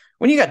think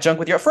when you got junk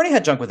with your Freddie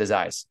had junk with his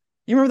eyes.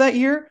 You remember that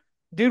year?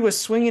 Dude was I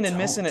swinging and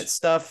missing don't. at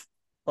stuff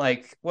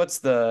like what's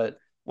the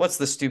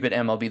stupid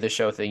MLB the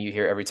Show thing you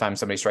hear every time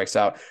somebody strikes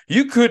out?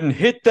 You couldn't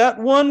hit that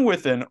one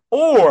with an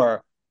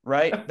or,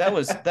 right? That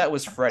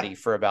was Freddie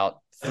for about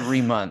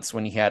 3 months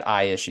when he had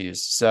eye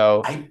issues.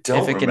 So I if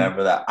don't it can,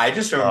 remember that. I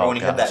just remember oh when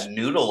he had gosh, that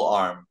noodle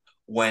arm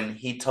when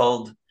he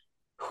told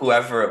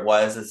whoever it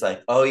was, it's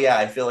like, oh yeah,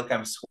 I feel like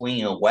I'm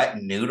swinging a wet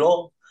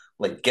noodle.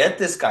 Like, get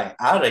this guy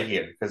out of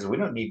here because we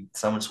don't need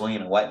someone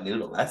swinging a wet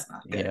noodle. That's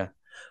not good. yeah,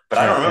 But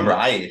I yeah, don't remember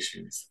eye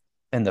issues.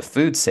 and the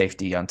food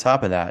safety on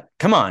top of that.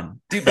 Come on,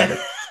 do better.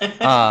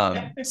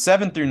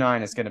 7 through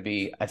 9 is going to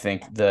be, I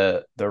think,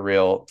 the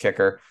real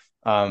kicker.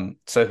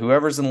 So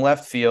whoever's in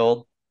left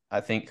field, I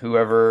think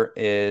whoever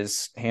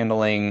is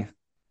handling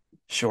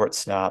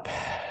shortstop,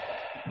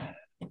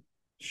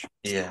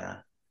 Yeah,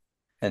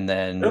 and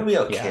it'll then be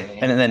yeah,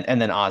 and okay.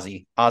 then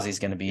Ozzy's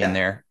going to be in Yeah,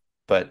 there.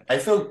 But I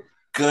feel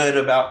good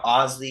about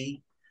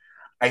Ozzy.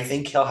 I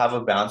think he'll have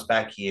a bounce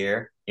back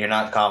year. You're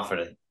not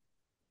confident.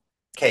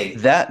 Okay,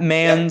 that yeah.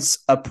 man's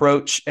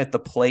approach at the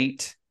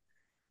plate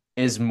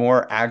is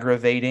more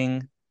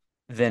aggravating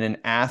than an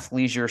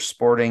athleisure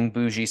sporting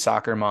bougie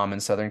soccer mom in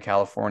Southern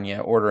California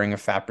ordering a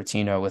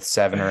Frappuccino with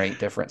 7 or 8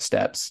 different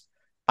steps.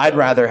 I'd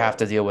rather have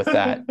to deal with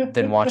that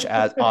than watch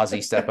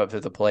Ozzy step up to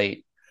the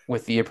plate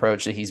with the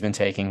approach that he's been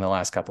taking the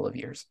last couple of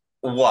years.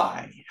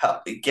 Why?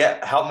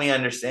 Help me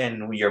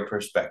understand your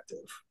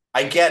perspective.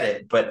 I get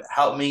it, but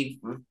help me.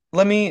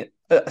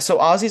 So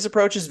Ozzy's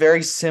approach is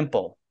very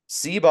simple.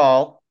 See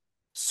ball,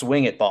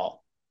 swing it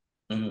ball.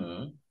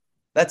 Mm-hmm.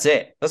 That's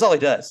it. That's all he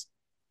does.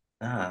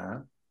 Uh-huh.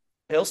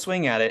 He'll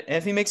swing at it. And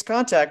if he makes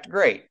contact,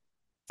 great.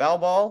 Foul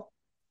ball,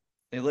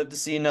 they live to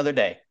see another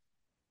day.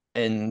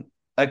 And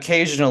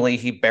occasionally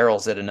he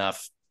barrels it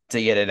enough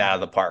to get it out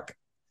of the park.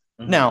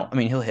 Now, Mm-hmm. I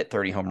mean, he'll hit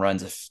 30 home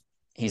runs if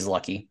he's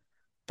lucky,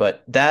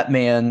 but that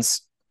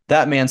man's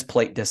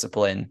plate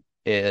discipline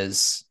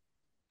is,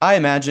 I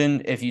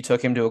imagine if you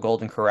took him to a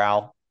Golden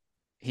Corral,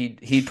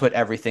 he'd put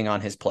everything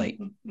on his plate.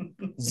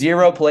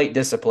 Zero plate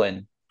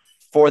discipline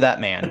for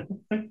that man.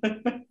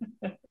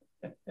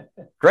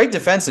 Great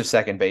defensive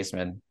second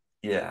baseman,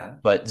 Yeah.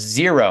 but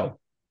zero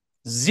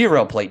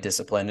plate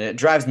discipline. And it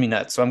drives me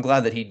nuts. So I'm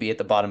glad that he'd be at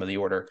the bottom of the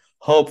order,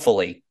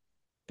 hopefully,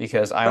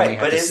 because I only Right,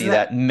 have but to isn't see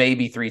that that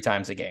maybe 3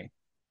 times a game.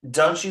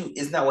 don't you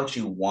isn't that what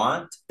you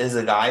want? Is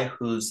a guy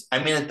who's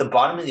I mean at the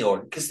bottom of the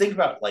order? Because think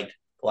about like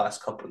the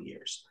last couple of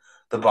years.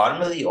 The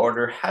bottom of the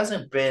order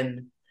hasn't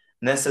been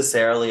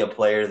necessarily a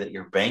player that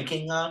you're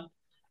banking on.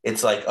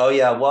 It's like, oh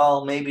yeah,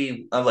 well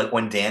maybe like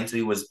when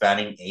Dansby was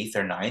batting eighth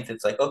or ninth,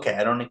 it's like okay,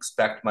 I don't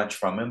expect much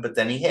from him, but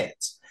then he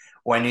hits.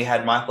 When you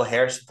had Michael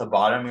Harris at the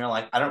bottom, you're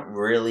like, I don't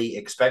really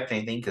expect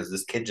anything because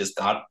this kid just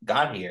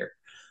got here,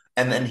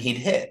 and then he'd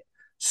hit.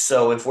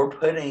 So if we're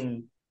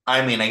putting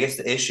I mean, I guess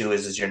the issue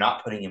is you're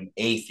not putting him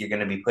eighth, you're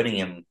going to be putting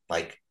him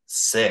like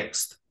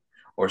sixth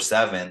or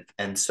seventh,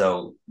 and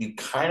so you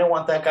kind of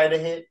want that guy to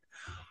hit,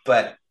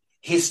 but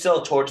he's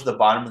still towards the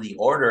bottom of the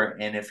order,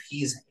 and if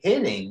he's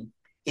hitting,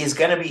 he's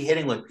going to be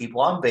hitting with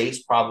people on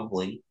base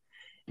probably,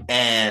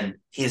 and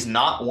he's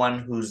not one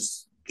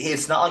who's.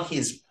 It's not like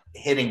he's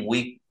hitting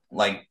weak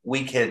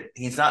hit.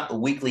 He's not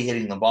weakly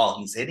hitting the ball.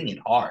 He's hitting it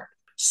hard.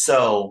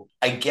 So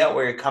I get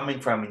where you're coming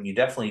from, and you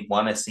definitely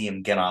want to see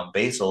him get on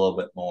base a little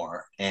bit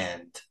more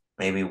and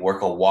maybe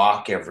work a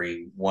walk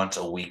every once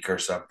a week or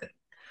something.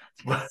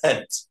 But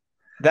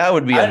That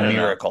would be a I don't know.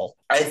 miracle.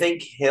 I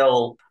think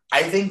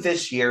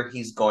this year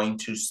he's going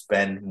to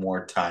spend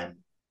more time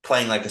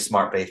playing like a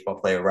smart baseball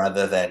player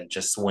rather than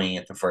just swinging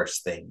at the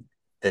first thing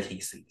that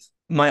he sees.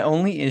 My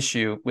only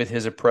issue with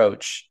his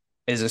approach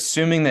is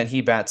assuming that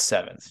he bats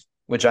seventh,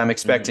 which I'm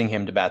expecting Mm-hmm.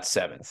 him to bat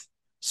seventh.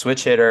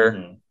 Switch hitter,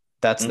 Mm-hmm.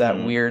 that's that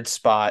Mm-hmm. weird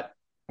spot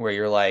where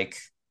you're like,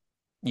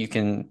 you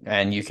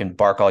can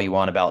bark all you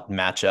want about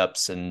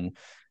matchups and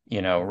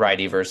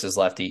righty versus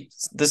lefty.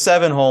 The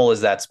seven hole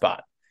is that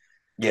spot.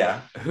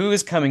 Yeah. Who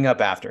is coming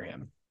up after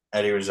him?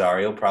 Eddie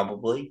Rosario,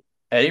 probably.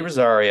 Eddie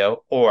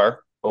Rosario,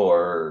 or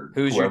Or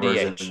who's your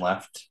whoever's in DH?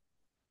 left.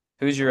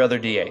 Who's your other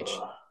DH?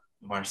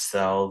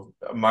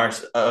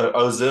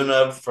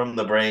 Ozuna from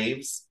the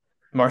Braves.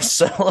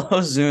 Marcelo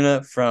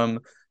Ozuna from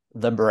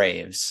the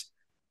Braves.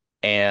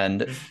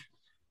 And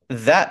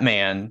that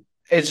man,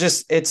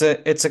 it's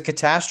a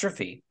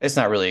catastrophe. It's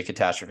not really a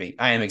catastrophe.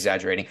 I am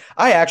exaggerating.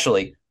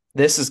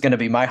 This is going to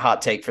be my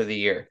hot take for the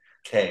year.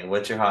 Okay,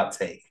 what's your hot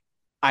take?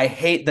 I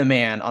hate the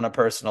man on a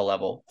personal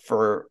level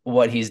for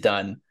what he's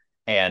done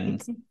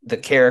and the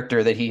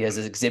character that he has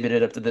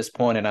exhibited up to this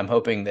point, and I'm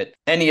hoping that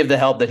any of the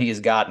help that he has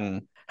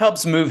gotten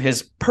helps move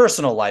his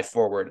personal life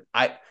forward.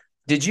 I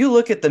Did you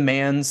look at the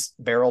man's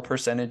barrel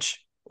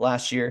percentage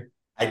last year?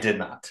 I did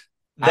not.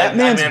 That I mean,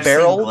 man's I've seen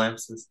barrel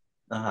glimpses.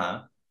 Uh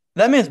huh.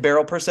 that man's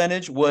barrel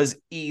percentage was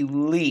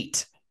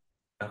elite.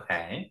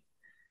 Okay.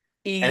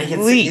 And he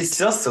Elite.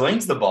 still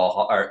swings the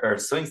ball or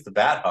swings the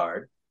bat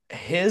hard.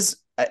 His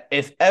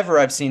If ever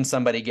I've seen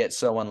somebody get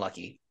so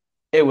unlucky,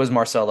 it was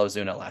Marcelo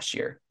Zuna last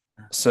year.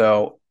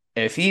 So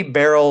if he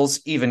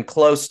barrels even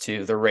close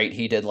to the rate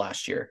he did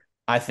last year,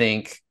 I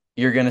think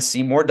you're going to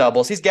see more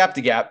doubles. He's gap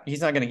to gap.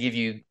 He's not going to give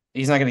you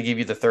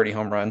the 30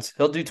 home runs.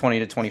 He'll do 20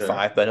 to Sure,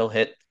 25, but he'll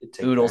hit you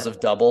take oodles that. of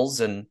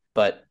doubles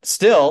but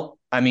still,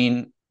 I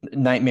mean,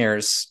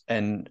 nightmares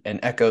and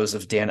echoes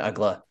of Dan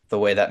Ugla the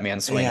way that man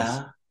swings.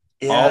 Yeah,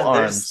 All yeah.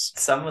 arms.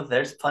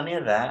 There's plenty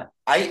of that.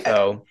 I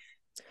So,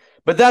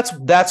 but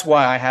that's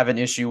why I have an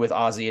issue with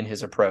Ozzy and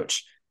his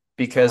approach,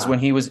 because when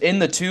uh, he was in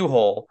the two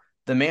hole,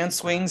 the man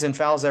swings and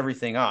fouls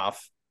everything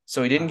off.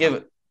 So he didn't uh,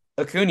 give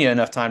Acuna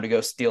enough time to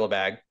go steal a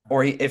bag.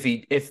 Or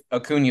if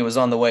Acuna was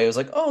on the way, it was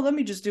like, oh, let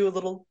me just do a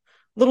little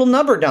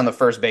number down the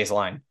first base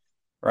line,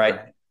 right?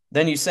 right.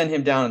 Then you send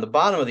him down in the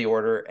bottom of the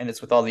order, and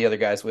it's with all the other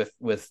guys with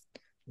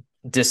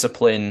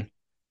discipline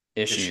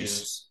issues.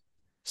 Issues. Yeah,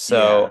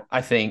 So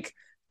I think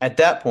at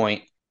that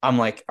point, I'm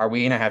like, are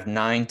we gonna have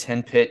 9,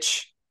 10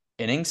 pitch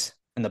innings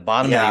in the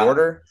bottom of the yeah.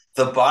 order?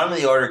 The bottom of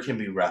the order can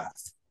be rough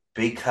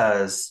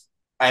because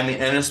I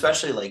mean, and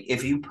especially like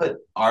if you put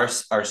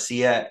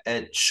Arcia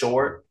at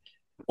short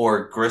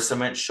or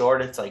Grissom at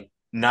short, it's like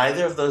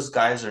neither of those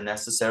guys are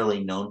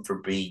necessarily known for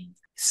being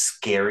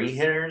scary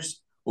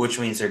hitters, which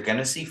means they're going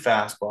to see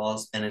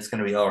fastballs and it's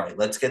going to be all right.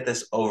 Let's get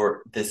this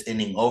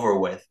inning over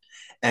with,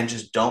 and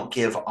just don't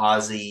give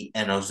Ozzy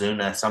and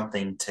Ozuna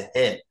something to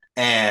hit,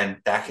 and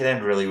that could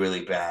end really,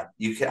 really bad.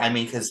 I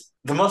mean, because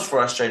the most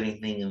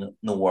frustrating thing in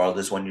the world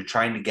is when you're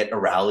trying to get a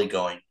rally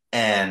going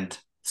and And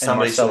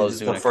somebody Marcelo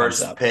swings at the Zuna comes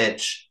first up.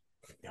 pitch.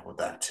 Yeah, well,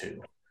 that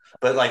too.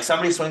 But like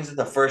somebody swings at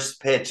the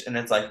first pitch and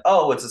it's like,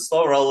 oh, it's a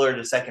slow roller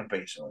to second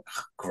base. You're like,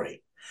 oh,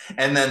 great.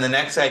 And then the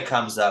next guy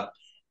comes up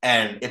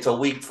and it's a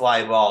weak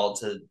fly ball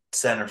to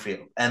center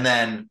field. And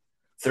then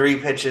three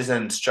pitches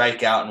and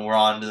strike out and we're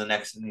on to the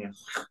next inning.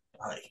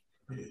 Like,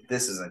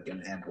 this isn't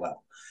going to end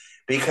well.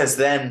 Because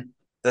then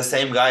the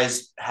same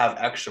guys have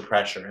extra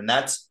pressure. And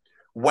that's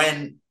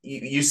when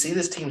you see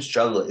this team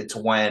struggle. It's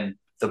when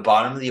the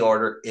bottom of the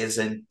order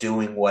isn't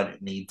doing what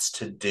it needs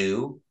to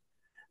do.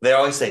 They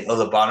always say, "Oh,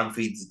 the bottom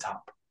feeds the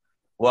top."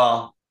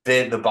 Well,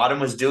 the bottom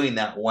was doing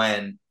that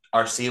when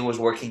Arcia was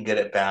working good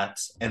at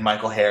bats and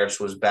Michael Harris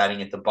was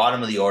batting at the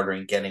bottom of the order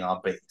and getting on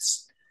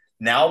base.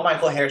 Now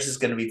Michael Harris is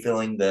going to be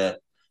filling the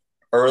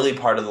early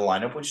part of the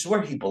lineup, which is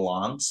where he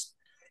belongs.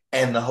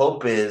 And the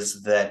hope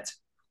is that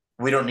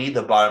we don't need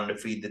the bottom to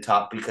feed the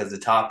top because the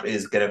top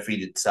is going to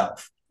feed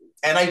itself.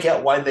 And I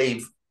get why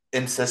they've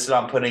insisted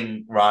on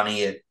putting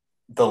Ronnie at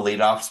the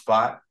leadoff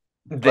spot,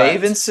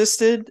 They've but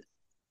insisted.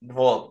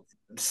 well,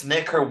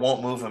 Snicker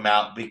won't move him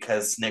out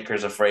because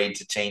Snicker's afraid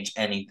to change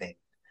anything.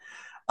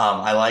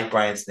 I like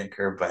Brian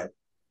Snicker, but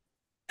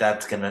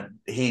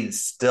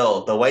he's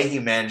still the way he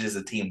manages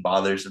the team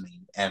bothers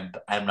me, and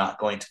I'm not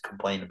going to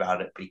complain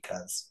about it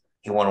because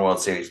he won a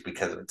World Series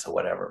because of it, so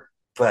whatever.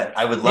 But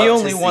I would He love to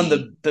only won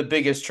see the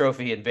biggest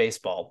trophy in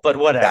baseball, but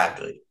whatever.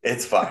 exactly.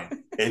 It's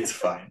fine. It's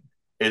fine.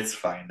 It's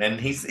fine. And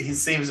he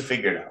seems to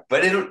figure it out.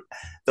 But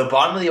the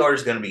bottom of the order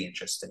is going to be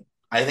interesting.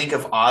 I think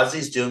if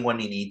Ozzy's doing what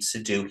he needs to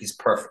do, he's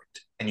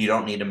perfect, and you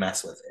don't need to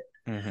mess with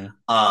it. Mm-hmm.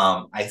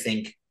 I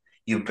think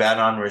you bet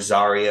on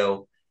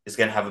Rosario is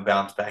going to have a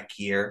bounce back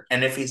year,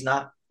 and if he's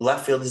not,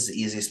 left field is the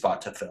easy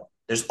spot to fill.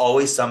 There's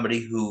always somebody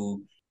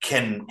who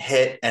can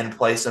hit and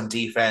play some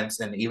defense,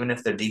 and even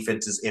if their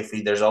defense is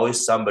iffy, there's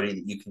always somebody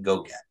that you can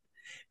go get.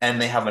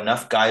 And they have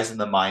enough guys in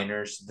the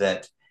minors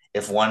that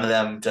if one of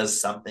them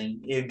does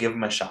something, you give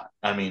them a shot.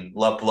 I mean,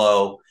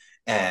 Luplow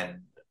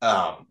and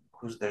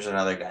there's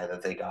another guy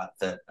that they got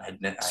that I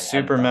hadn't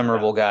Super thought about.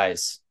 memorable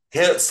guys.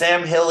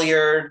 Sam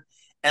Hilliard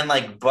and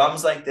like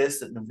bums like this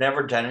that have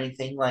never done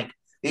anything. Like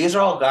these are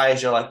all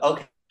guys you're like,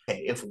 okay,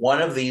 if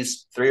one of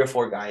these three or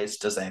four guys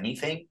does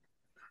anything,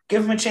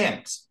 Give him a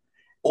chance.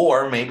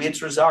 Or maybe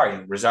it's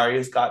Rosario.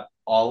 Rosario's got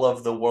all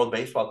of the World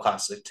Baseball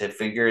Classic to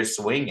figure his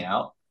swing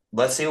out.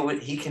 Let's see what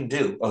he can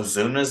do.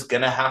 Ozuna's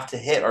going to have to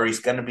hit or he's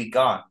going to be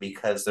gone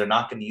because they're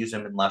not going to use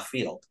him in left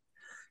field.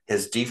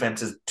 His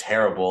defense is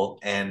terrible,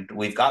 and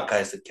we've got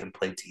guys that can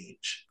play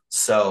DH.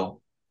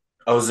 So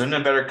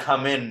Ozuna better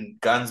come in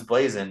guns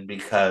blazing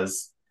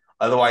because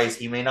otherwise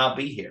he may not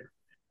be here.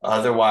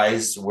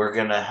 Otherwise, we're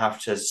going to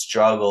have to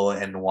struggle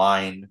and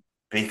whine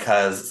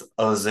because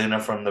Ozuna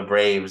from the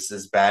Braves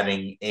is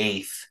batting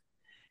eighth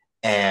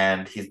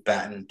and he's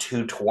batting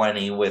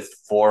 220 with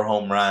 4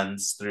 home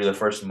runs through the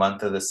first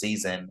month of the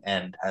season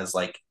and has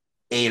like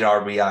 8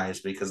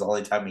 RBIs because the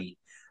only time he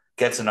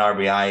gets an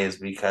RBI is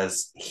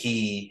because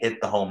he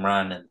hit the home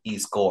run and he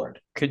scored.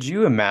 Could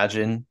you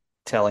imagine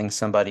telling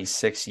somebody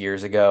 6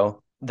 years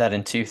ago that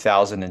in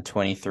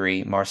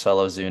 2023 Marcell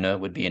Ozuna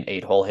would be an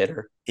 8-hole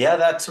hitter? Yeah,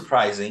 that's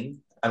surprising.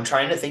 I'm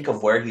trying to think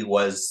of where he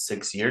was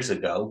 6 years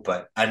ago,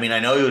 but I mean, I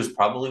know he was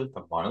probably with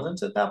the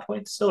Marlins at that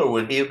point still, or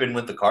would he have been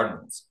with the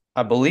Cardinals?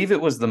 I believe it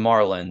was the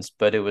Marlins,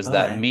 but it was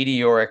that Okay.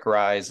 meteoric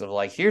rise of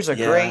like, here's a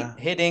great Yeah.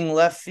 hitting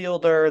left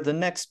fielder, the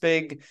next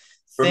big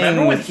Remember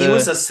thing when with he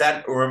was the. a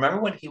set?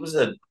 Remember when he was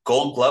a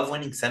Gold Glove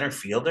winning center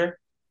fielder?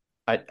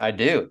 I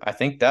do. I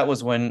think that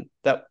was when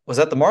that was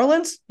at the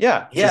Marlins.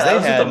 Yeah, because Yeah, that they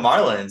was with the had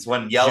Marlins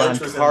when Yelich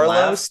was in Giancarlo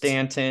left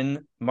Stanton,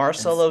 and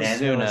Marcell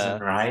Stanton was in Ozuna,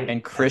 right.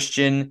 and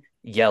Christian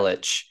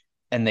Yelich,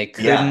 and they Yeah.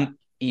 couldn't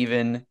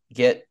even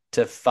get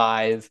to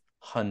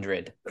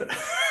 500.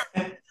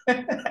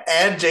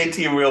 And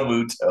JT Real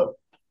Muto.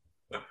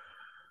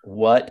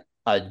 What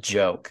a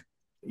joke.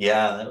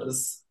 Yeah, that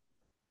was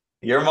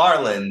your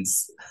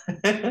Marlins.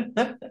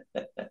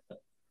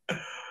 Hey,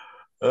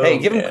 Oh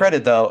give them man.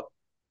 credit though.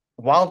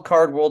 Wild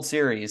card World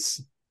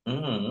Series.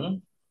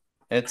 Mhm.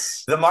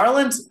 It's The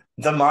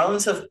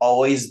Marlins have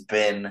always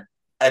been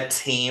a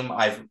team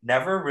I've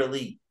never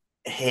really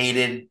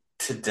hated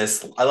to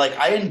dislike.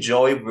 I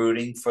enjoy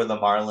rooting for the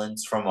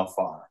Marlins from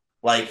afar.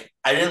 Like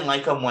I didn't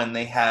like them when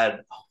they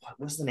had what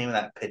was the name of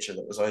that pitcher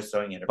that was always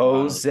throwing it at the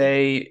bottom of the field?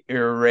 Jose Yeah,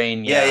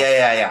 Urania. yeah,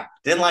 yeah, yeah.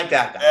 Didn't like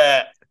that guy.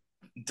 Uh,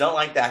 Don't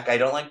like that guy.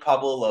 Don't like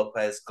Pablo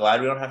Lopez.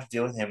 Glad we don't have to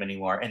deal with him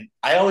anymore. And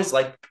I always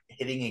like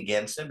hitting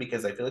against him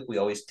because I feel like we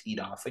always teed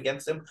off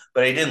against him,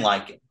 but I didn't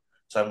like him.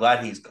 So I'm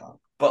glad he's gone.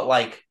 But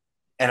like,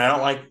 and I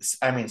don't like,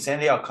 I mean,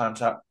 Sandy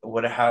Alcantara,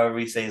 whatever, however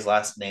you say his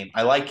last name,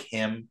 I like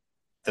him,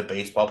 the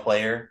baseball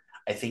player.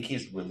 I think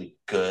he's really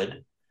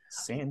good.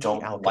 Sandy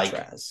Don't like,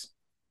 Alcatraz.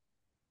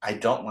 I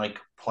don't like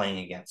playing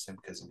against him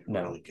because he's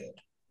No, really good.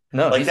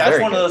 no, Like he's that's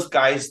very one of good. those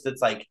guys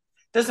that's like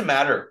doesn't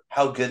matter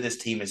how good this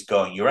team is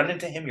going. You run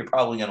into him, you're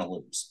probably going to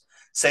lose.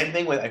 Same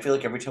thing with I feel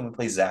like every time we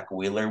play Zach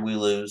Wheeler, we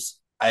lose.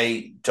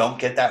 I don't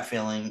get that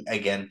feeling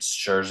against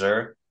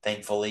Scherzer.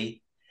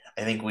 Thankfully,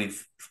 I think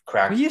we've We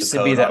cracked the used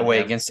to be code that on way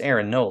him. against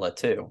Aaron Nola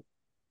too.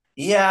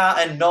 Yeah,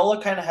 and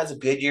Nola kind of has a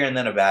good year and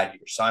then a bad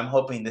year. So I'm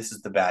hoping this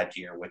is the bad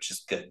year, which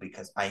is good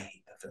because I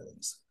hate the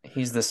Phillies.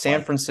 He's the San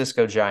Like,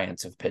 Francisco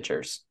Giants of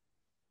pitchers.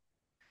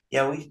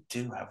 yeah, we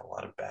do have a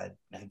lot of bad.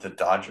 And the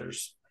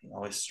Dodgers, you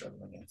always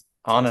struggle against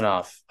On those and guys.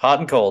 off, hot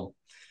and cold.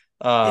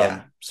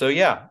 Yeah, So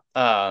yeah,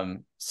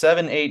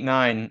 7, 8,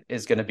 9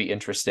 is going to be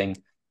interesting.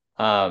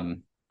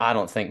 I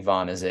don't think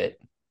Vaughn is it,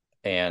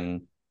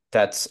 and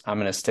I'm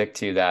going to stick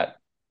to that.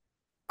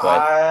 But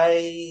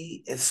I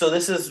so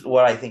this is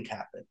what I think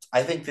happened.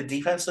 I think the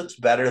defense looks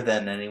better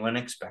than anyone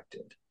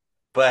expected,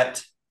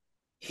 but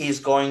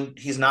he's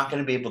not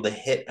going to be able to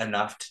hit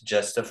enough to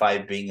justify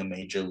being a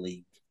major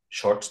league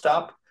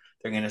shortstop.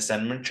 They're going to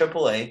send him to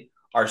AAA.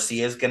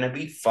 Arcia is going to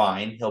be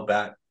fine. He'll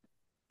bat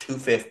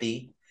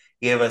 250.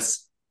 Give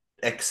us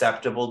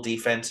acceptable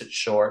defense at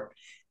short,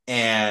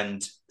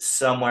 and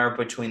somewhere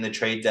between the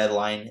trade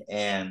deadline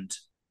and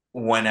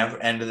whenever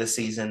end of the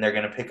season, they're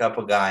going to pick up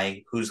a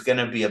guy who's going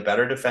to be a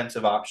better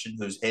defensive option,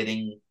 who's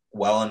hitting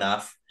well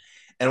enough.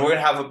 And we're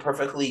going to have a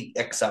perfectly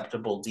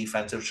acceptable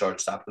defensive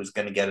shortstop who's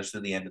going to get us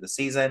through the end of the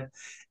season.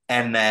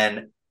 And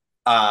then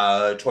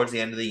towards the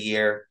end of the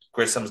year,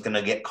 Grissom's going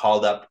to get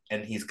called up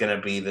and he's going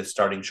to be the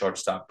starting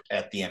shortstop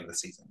at the end of the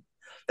season.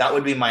 That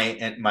would be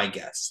my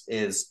guess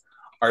is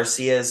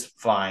Arcia's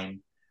fine,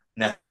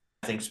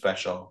 nothing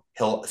special.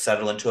 He'll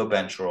settle into a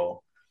bench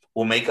role.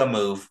 We'll make a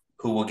move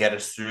who will get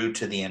us through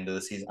to the end of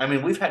the season. I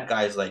mean, we've had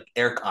guys like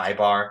Eric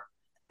Ibar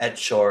at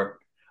short.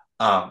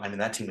 I mean,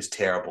 that team is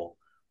terrible,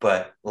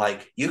 but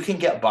like you can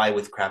get by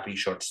with crappy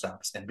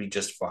shortstops and be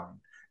just fine.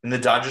 And the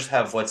Dodgers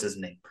have what's his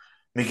name,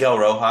 Miguel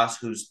Rojas,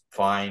 who's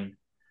fine.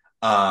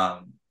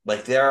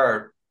 Like there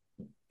are,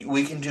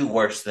 we can do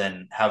worse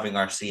than having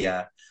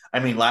Arcia. I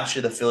mean, last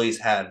year the Phillies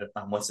had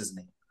what's his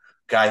name,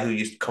 guy who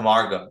used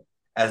Camargo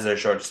as their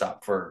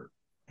shortstop for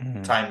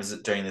mm, times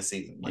during the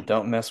season. you Like,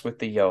 don't mess with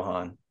the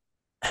Johan.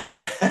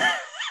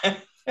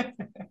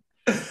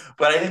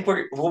 but I think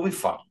we'll be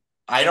fine.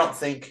 I don't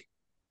think,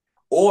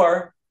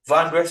 or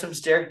Von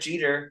Grissom's Derek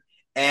Jeter,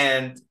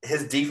 and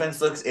his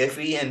defense looks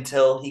iffy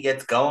until he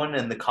gets going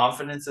and the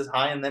confidence is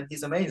high, and then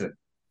he's amazing.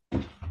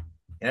 You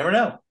never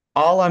know.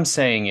 All I'm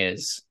saying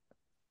is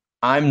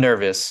I'm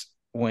nervous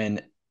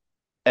when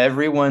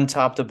Everyone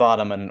top to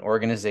bottom in an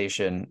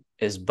organization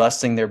is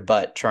busting their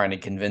butt trying to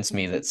convince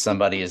me that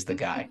somebody is the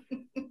guy.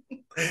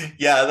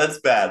 Yeah, that's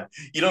bad.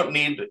 You don't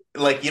need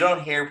like you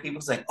don't hear people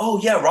saying, "Oh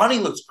yeah, Ronnie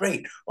looks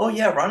great. Oh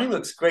yeah, Ronnie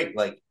looks great."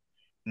 Like,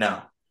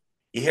 no.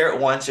 You hear it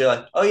once, you're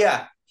like, "Oh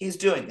yeah, he's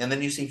doing." And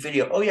then you see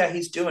video, "Oh yeah,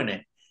 he's doing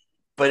it."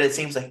 But it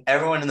seems like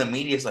everyone in the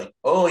media is like,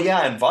 "Oh yeah,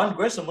 and Von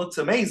Grissom looks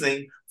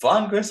amazing.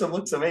 Von Grissom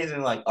looks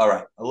amazing." Like, all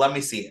right, let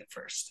me see it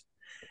first.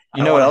 I You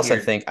don't know what want to else I hear.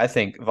 think? I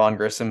think Von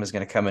Grissom is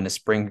going to come into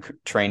spring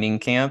training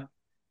camp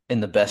in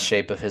the best Mhm.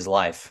 shape of his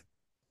life.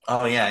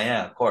 Oh yeah,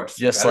 yeah, of course.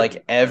 Just Got to be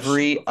like the best shape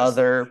every of his life.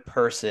 other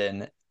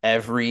person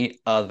every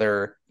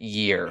other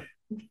year.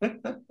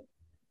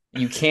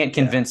 You can't Yeah.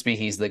 convince me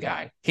he's the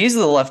guy. He's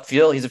the left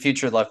field. He's a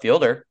future left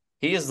fielder.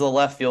 He is the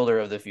left fielder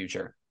of the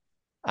future.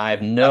 I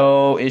have Uh,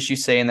 no issue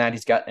saying that.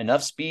 He's got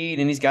enough speed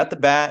and he's got the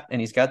bat and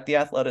he's got the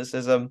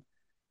athleticism.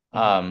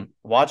 mhm.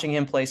 Watching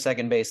him play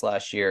second base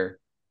last year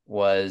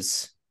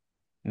was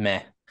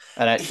meh.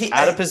 And He,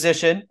 out of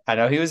position. I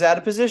know he was out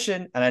of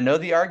position, and I know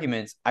the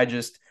arguments. I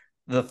just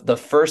the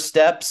first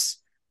steps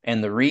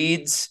and the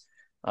reads.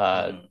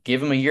 mhm.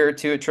 Give him a year or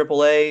two at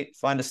AAA,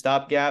 find a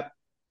stopgap,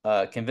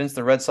 convince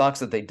the Red Sox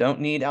that they don't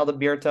need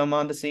Alberto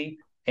Mondesi,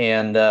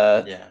 and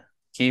Yeah.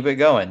 keep it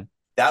going.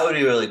 That would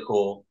be really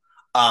cool.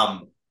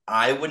 Um,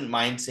 I wouldn't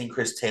mind seeing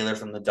Chris Taylor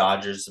from the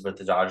Dodgers, but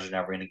the Dodgers are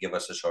never going to give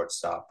us a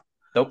shortstop.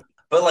 Nope.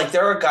 But like,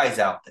 there are guys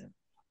out there.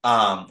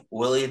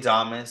 Willie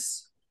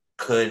Adames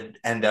could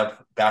end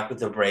up back with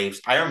the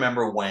Braves. I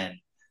remember when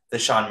the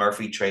Sean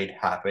Murphy trade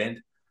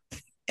happened,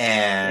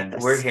 and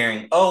we're Yes.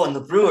 hearing, "Oh, and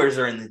the Brewers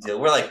are in the deal."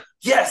 We're like,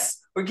 "Yes,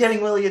 we're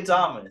getting Willie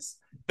Adames."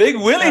 Big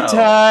Willie No,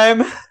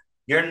 time.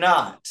 you're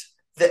not.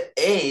 The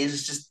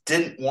A's just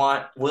didn't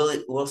want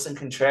Wilson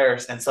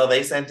Contreras, and so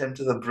they sent him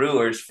to the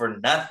Brewers for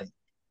nothing.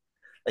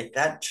 Like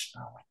that.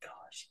 Oh my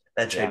gosh,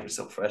 that trade Yeah. was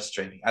so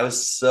frustrating. I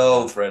was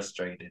so Yeah.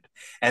 frustrated,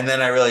 and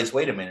then I realized,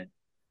 wait a minute,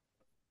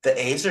 the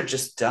A's are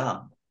just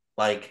dumb.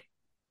 Like,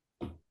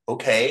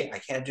 okay, I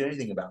can't do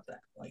anything about that.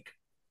 Like,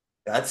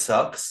 that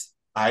sucks.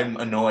 I'm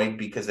annoyed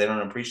because they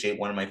don't appreciate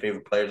one of my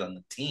favorite players on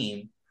the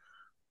team,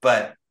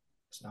 but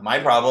it's not my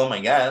problem, I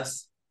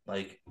guess.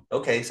 Like,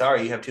 okay,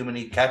 sorry, you have too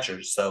many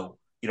catchers, so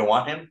you don't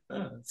want him?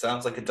 It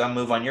sounds like a dumb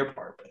move on your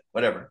part, but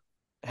whatever.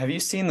 Have you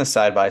seen the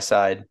side by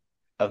side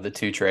of the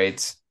two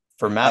trades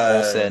for Matt Uh,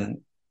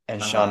 Olson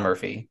and Sean uh,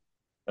 Murphy?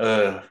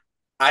 uh.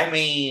 I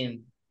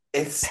mean,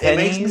 it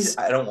makes me. Pennies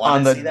I don't want on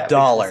to the see that because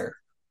dollar.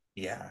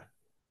 yeah,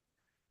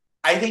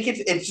 I think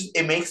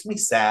it makes me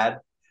sad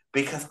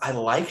because I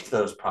liked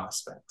those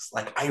prospects.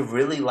 Like I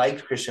really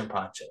liked Christian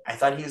Pache. I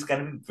thought he was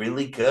going to be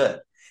really good,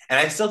 and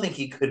I still think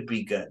he could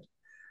be good.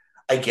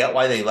 I get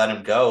why they let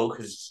him go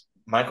because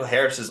Michael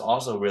Harris is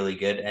also really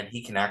good and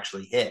he can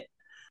actually hit.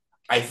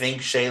 I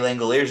think Shea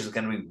Langoliers is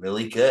going to be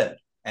really good,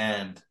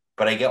 and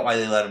but I get why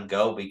they let him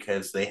go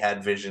because they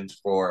had visions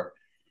for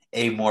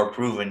a more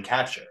proven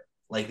catcher.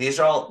 Like these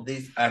are all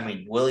these. I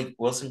mean,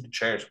 Wilson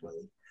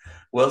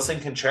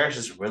Contreras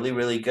is really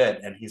really good,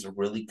 and he's a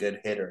really good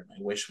hitter. And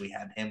I wish we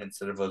had him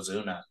instead of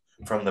Ozuna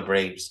from the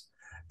Braves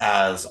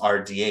as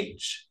our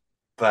DH.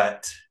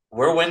 But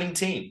we're a winning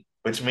team,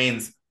 which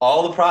means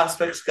all the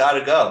prospects got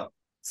to go.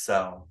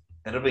 So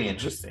it'll be Who,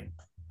 interesting.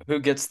 who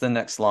gets the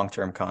next long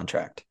term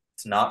contract?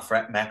 It's not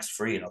Max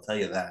Fried, I'll tell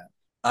you that.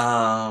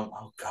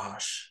 Oh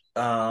gosh.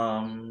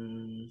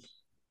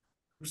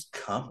 Who's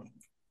coming?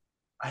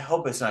 I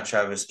hope it's not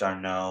Travis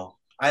Darno.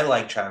 I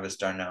like Travis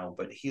Darno,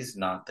 but he's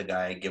not the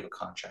guy I give a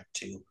contract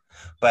to.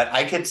 But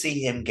I could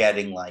see him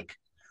getting like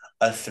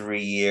a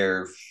 3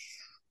 year,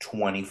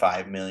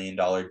 $25 million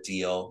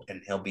deal,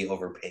 and he'll be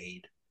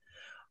overpaid.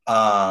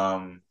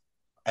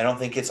 I don't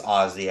think it's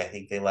Ozzy. I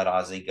think they let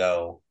Ozzy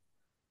go.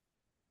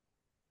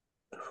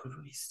 Who do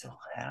we still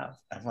have?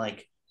 I'm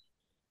like,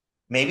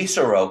 maybe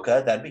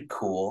Soroka. That'd be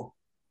cool.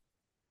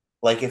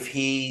 Like if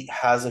he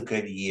has a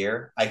good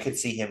year, I could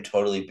see him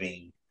totally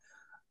being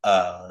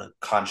a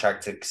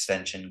contract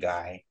extension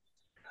guy.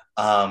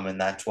 And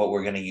that's what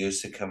we're going to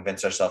use to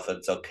convince ourselves that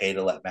it's okay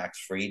to let Max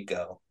Fried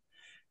go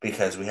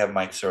because we have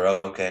Mike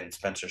Soroka and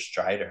Spencer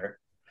Strider.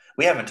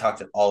 We haven't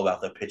talked at all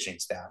about the pitching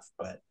staff,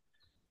 but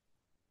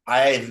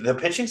I the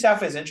pitching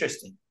staff is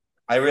interesting.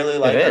 I really It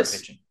like our is.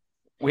 pitching.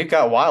 We've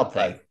got Wild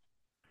Thing. Like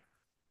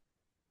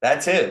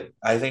that too.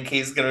 I think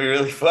he's going to be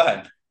really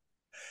fun.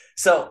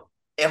 So,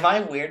 am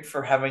I weird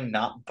for having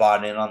not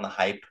bought in on the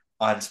hype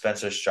on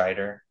Spencer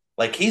Strider?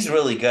 Like he's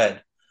really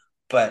good,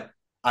 but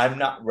I'm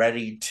not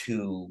ready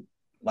to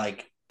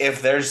like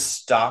if there's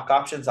stock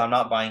options, I'm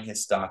not buying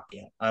his stock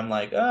yet. I'm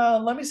like,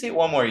 oh, let me see it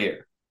one more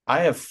year.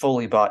 I have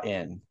fully bought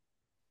in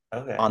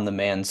Okay. on the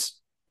man's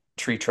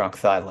tree trunk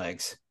thigh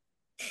legs.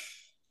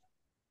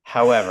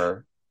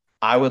 However,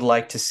 I would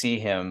like to see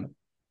him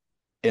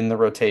in the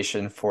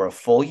rotation for a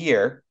full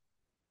year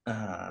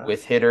Uh,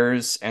 with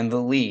hitters and the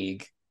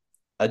league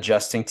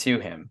adjusting to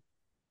him.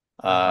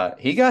 uh,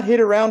 He got hit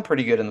around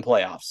pretty good in the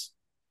playoffs.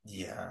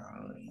 yeah,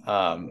 he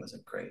Um,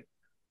 wasn't great.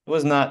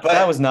 was not that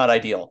But was not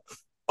ideal,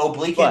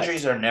 oblique but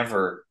injuries are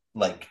never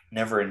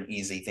an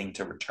easy thing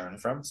to return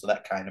from, so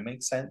that kind of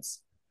makes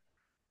sense.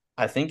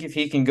 I think if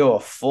he can go a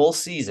full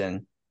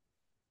season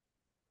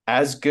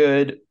as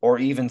good or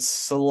even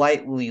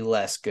slightly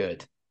less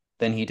good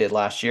than he did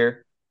last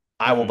year,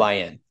 I will Mm-hmm. buy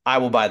in. I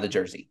will buy the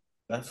jersey.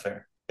 That's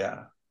fair.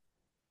 Yeah.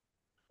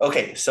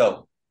 Okay,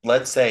 so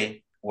let's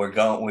say we're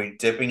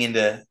dipping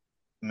into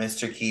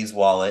Mr. Key's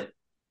wallet,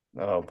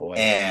 Oh boy.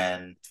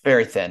 and It's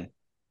very thin.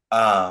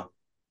 um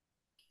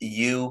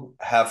you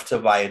have to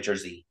buy a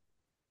jersey.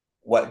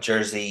 What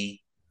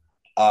jersey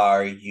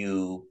are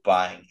you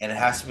buying? And it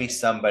has to be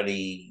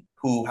somebody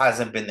who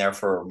hasn't been there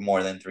for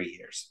more than 3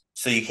 years.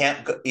 So you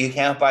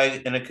can't buy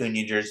an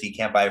Acuna jersey. You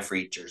can't buy a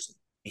free jersey.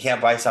 You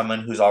can't buy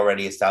someone who's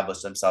already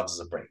established themselves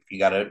as a Brave. You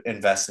got to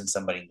invest in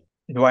somebody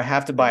new. Do I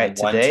have to Give buy me it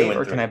one, two, today and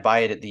or can I three. buy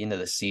it at the end of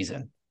the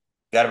season?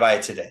 You got to buy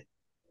it today.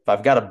 If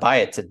I've got to buy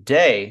it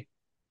today,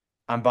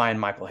 I'm buying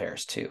Michael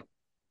Harris too.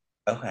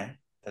 Okay,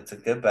 that's a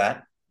good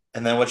bet.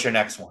 And then what's your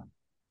next one?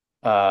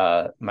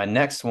 My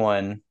next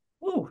one,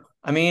 ooh,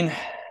 I mean,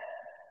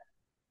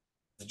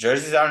 The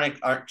jerseys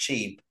aren't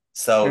cheap, they're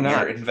so you're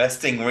not,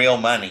 investing real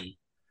money.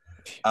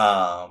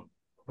 Um,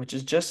 which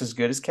is just as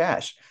good as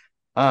cash.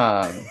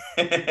 Um,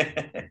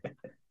 okay,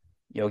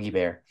 Yogi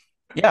Bear.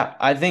 Yeah,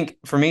 I think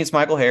for me it's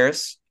Michael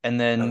Harris and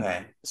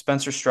then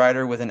Spencer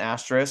Strider with an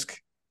asterisk.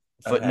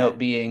 okay, Footnote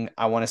being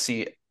I want to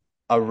see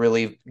a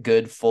really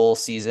good full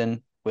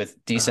season with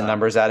decent uh-huh,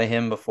 numbers out of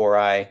him before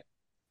I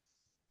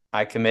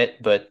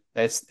commit, but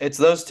it's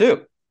those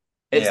two.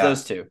 It's yeah,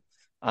 those two.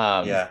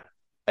 Um, yeah,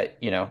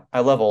 I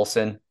love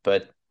Olson,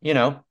 but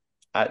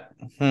I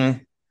hmm,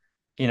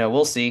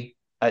 we'll see.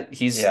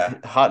 He's yeah,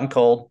 hot and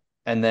cold,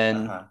 and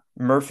then uh-huh,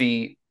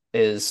 Murphy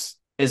is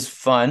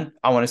fun.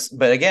 I want to,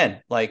 but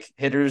again, like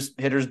hitters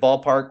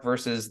ballpark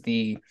versus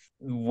the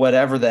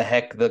whatever the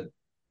heck the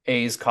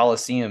A's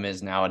Coliseum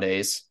is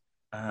nowadays.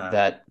 uh-huh,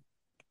 That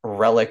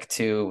relic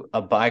to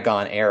a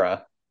bygone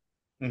era,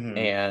 mm-hmm.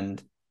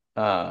 and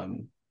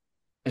um,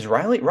 is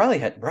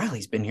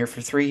Riley's been here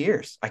for 3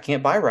 years. I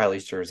can't buy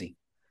Riley's jersey.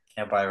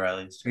 Can't buy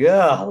Riley's jersey.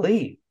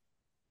 Golly.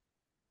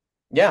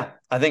 Yeah,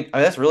 I mean,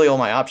 that's really all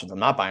my options. I'm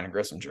not buying a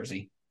Grissom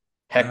jersey.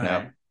 All Heck no.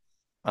 right,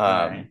 all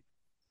right. Um,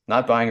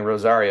 not buying a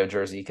Rosario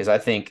jersey because I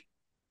think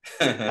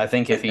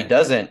if he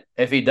doesn't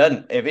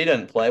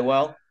play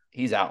well,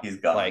 he's out. He's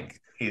gone. Like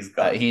He's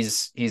gone.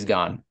 he's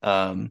gone.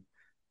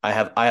 I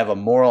have a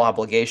moral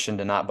obligation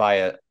to not buy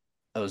a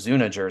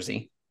Ozuna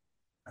jersey,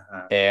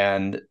 Uh-huh.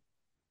 and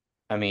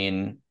I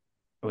mean,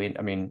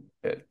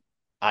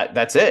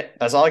 that's it.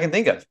 That's all I can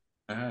think of.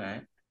 All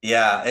right.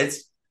 Yeah,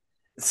 it's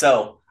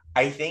so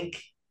I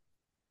think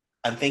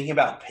I'm thinking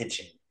about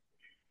pitching.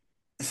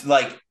 It's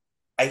like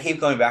I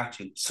keep going back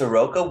to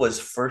Soroka was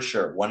for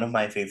sure one of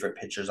my favorite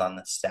pitchers on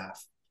the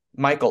staff.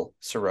 Michael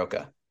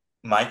Soroka.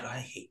 Mike, I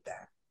hate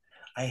that.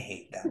 I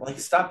hate that. Like,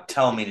 stop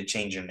telling me to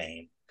change your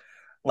name.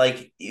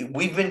 Like,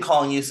 we've been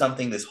calling you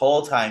something this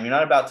whole time. You're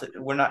not about to.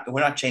 We're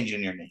not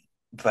changing your name.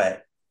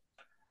 But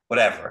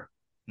whatever.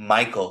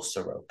 Michael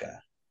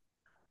Soroka.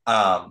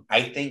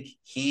 I think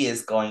he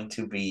is going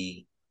to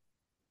be.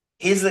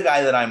 He's the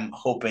guy that I'm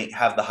hoping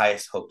have the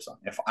highest hopes on.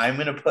 If I'm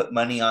going to put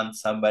money on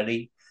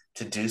somebody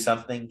to do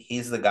something,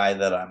 he's the guy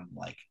that I'm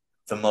like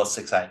the most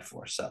excited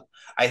for. So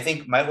I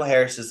think Michael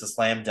Harris is the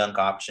slam dunk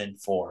option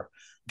for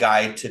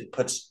guy to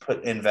put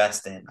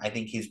invest in. I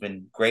think he's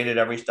been great at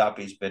every stop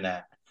he's been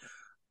at.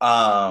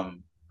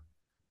 Um,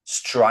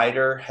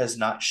 Strider has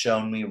not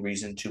shown me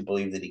reason to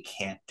believe that he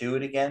can't do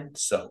it again,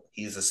 so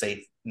he's a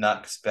safe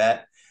Nux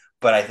bet.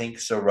 But I think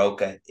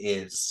Soroka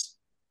is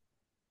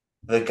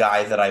the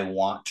guy that I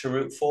want to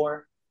root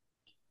for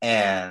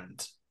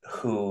and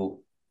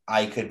who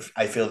I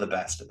feel the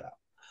best about.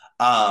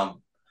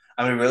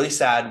 I'm really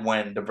sad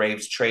when the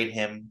Braves trade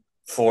him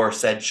for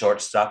said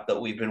shortstop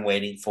that we've been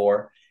waiting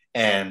for,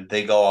 and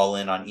they go all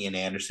in on Ian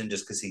Anderson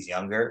just because he's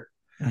younger.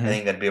 I Mm-hmm.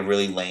 think that'd be a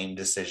really lame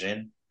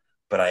decision,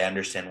 but I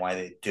understand why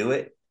they do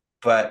it.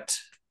 But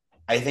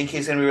I think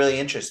he's going to be really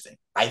interesting.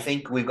 I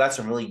think we've got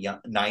some really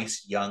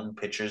nice young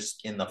pitchers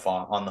in the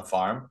farm on the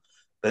farm,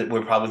 but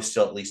we're probably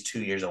still at least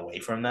 2 years away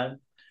from them.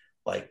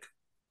 Like,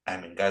 I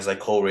mean, guys like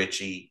Cole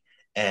Ritchie,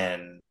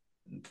 and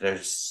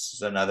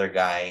there's another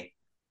guy,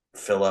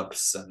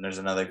 Phillips, and there's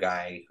another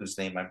guy whose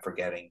name I'm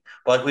forgetting.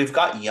 But like, we've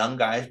got young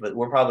guys, but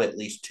we're probably at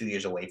least 2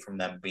 years away from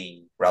them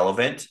being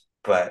relevant.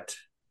 But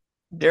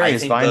I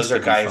Darius think Vines those are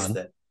could be guys fun.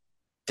 that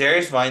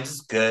Darius Vines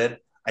is good.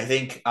 I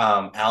think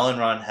Alan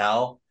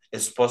Ronhell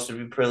is supposed to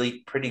be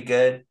pretty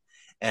good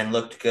and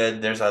looked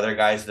good. There's other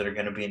guys that are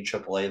going to be in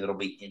AAA that'll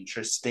be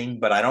interesting,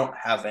 but I don't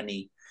have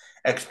any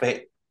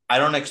expect. I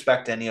don't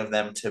expect any of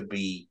them to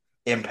be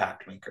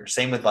impact makers.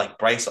 Same with like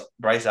Bryce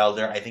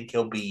Elder. I think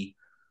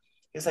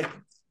he's like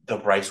the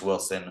Bryce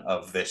Wilson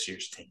of this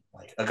year's team,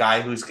 like a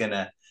guy who's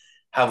gonna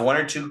have one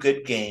or two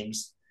good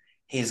games.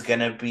 He's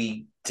gonna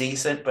be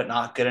decent, but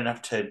not good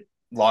enough to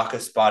lock a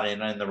spot in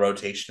the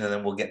rotation, and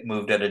then we'll get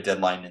moved at a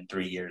deadline in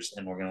 3 years,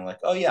 and we're gonna like,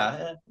 oh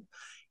yeah,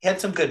 he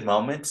had some good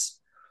moments,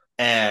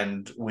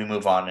 and we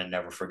move on and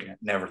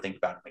never think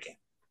about him again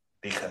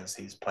because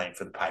he's playing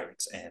for the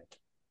Pirates and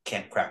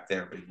can't crack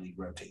their big league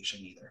rotation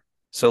either.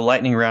 So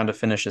lightning round to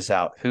finish us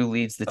out. Who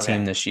leads the team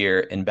Okay. this year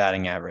in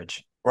batting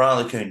average?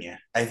 Ronald Acuna.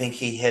 I think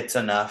he hits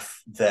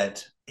enough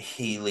that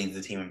he leads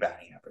the team in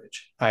batting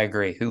average. I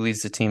agree. Who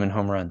leads the team in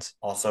home runs?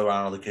 Also,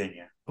 Ronald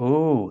Acuna.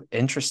 Ooh,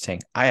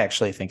 interesting. I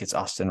actually think it's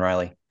Austin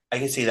Riley. I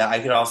can see that. I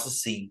could also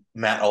see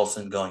Matt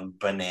Olson going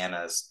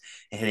bananas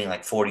and hitting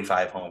like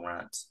 45 home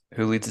runs.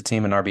 Who leads the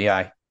team in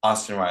RBI?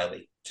 Austin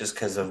Riley, just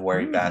because of where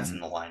he bats in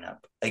Hmm. the lineup.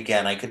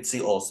 Again, I could see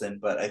Olson,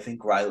 but I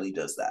think Riley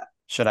does that.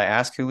 Should I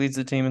ask who leads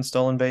the team in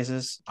stolen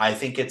bases? I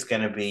think it's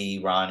going to be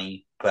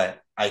Ronnie,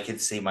 but I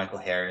could see Michael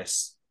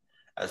Harris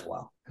as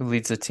well. Who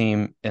leads the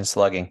team in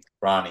slugging?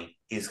 Ronnie,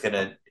 he's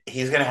gonna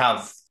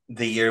have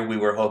the year we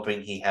were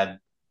hoping he had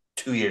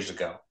 2 years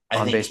ago. I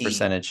On think base he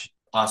percentage.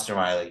 Austin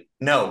Riley.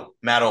 No,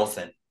 Matt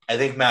Olson. I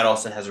think Matt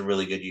Olson has a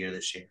really good year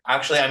this year.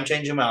 Actually, I'm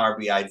changing my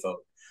RBI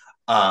vote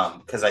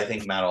because I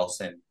think Matt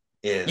Olson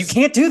You is.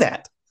 can't do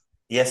that.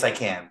 Yes, I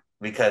can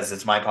because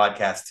it's my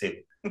podcast too.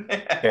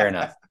 Fair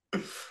enough.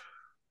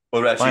 What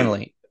about you?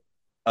 Finally,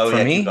 Oh for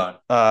yeah, keep me, going.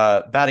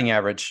 batting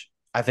average,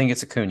 I think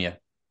it's Acuna.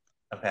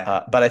 Okay.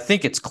 But I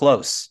think it's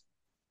close.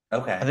 I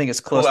Okay. think it's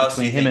Who close else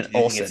do between you him think? and Do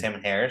you think it's Olson. him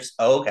and Harris?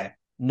 Oh, okay.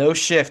 No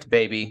shift,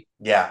 baby.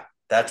 Yeah,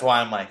 that's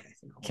why I'm like, I think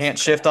Can't Olson could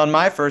shift have on a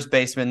my good first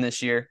baseman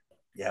this year,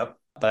 year. Yep.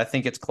 but I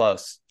think it's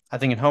close. I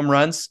think in home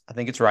runs, I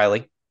think it's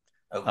Riley.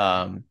 Okay.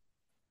 Um,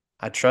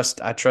 I trust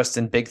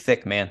in Big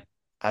Thick, man.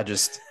 I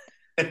just,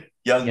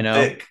 Young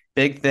Thick.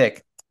 Big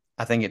Thick.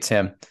 I think it's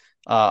him.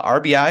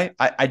 RBI,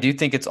 I do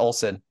think it's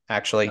Olson,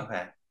 actually.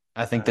 Okay.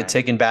 I think the Okay.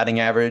 tick and batting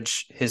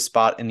average, his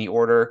spot in the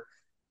order,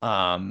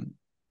 um,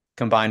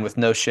 combined with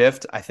no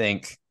shift, I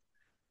think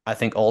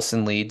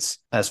Olson leads.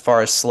 As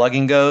far as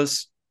slugging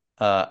goes,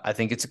 I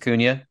think it's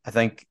Acuna. I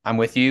think I'm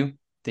with you.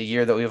 The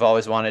year that we've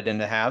always wanted him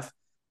to have.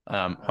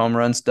 Uh-huh. Home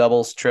runs,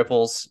 doubles,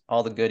 triples,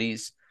 all the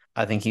goodies.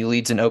 I think he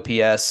leads in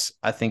OPS.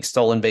 I think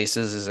stolen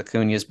bases is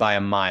Acuna's by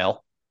a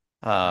mile.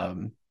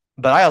 Okay.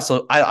 But I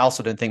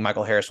also didn't think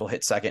Michael Harris will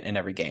hit second in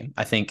every game.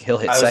 I think he'll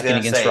hit I was second gonna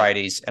against say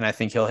righties, and I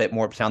think he'll hit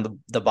more down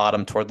the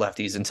bottom toward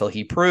lefties until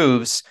he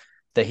proves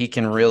that he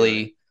can he can do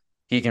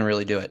it.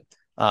 really do it.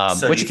 So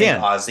do Which you he think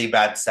can. Ozzy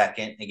bats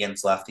second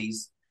against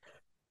lefties?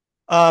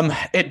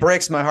 It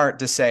breaks my heart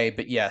to say,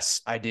 but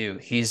yes, I do.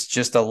 He's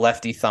just a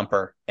lefty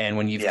thumper. And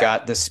when you've Yeah.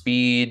 got the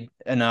speed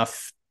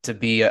enough to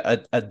be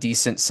a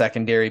decent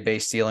secondary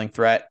base stealing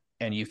threat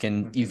and you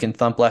can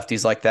thump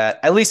lefties like that,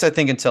 at least I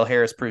think until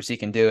Harris proves he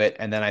can do it,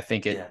 and then I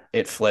think it Yeah.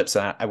 it flips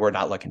and we're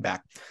not looking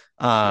back.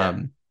 Yeah.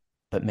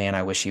 But man,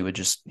 I wish he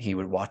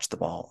would watch the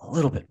ball a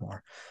little bit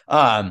more.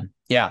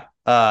 Yeah.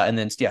 And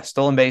then yeah,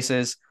 stolen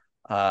bases.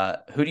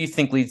 Who do you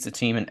think leads the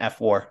team in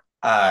F4?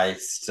 I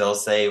still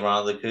say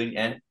Ronald Acuna,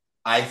 and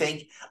I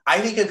think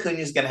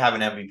Acuna's gonna have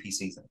an MVP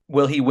season.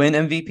 Will he win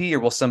MVP or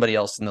will somebody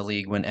else in the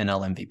league win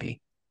NL MVP?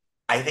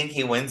 I think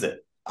he wins it.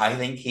 I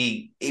think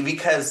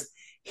because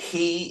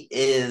he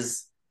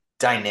is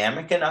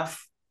dynamic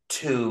enough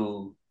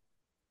to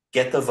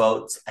get the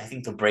votes. I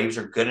think the Braves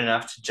are good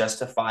enough to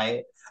justify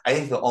it. I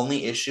think the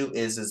only issue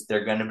is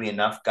there going to be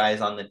enough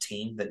guys on the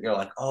team that you're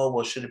like, oh,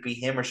 well, should it be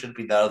him or should it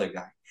be the other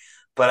guy?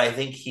 But I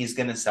think he's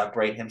going to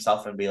separate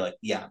himself and be like,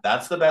 yeah,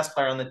 that's the best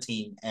player on the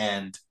team,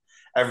 and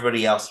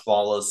everybody else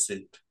follows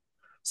suit.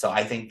 So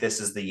I think this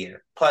is the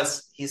year.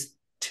 Plus, he's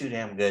too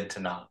damn good to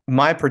not.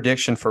 My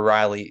prediction for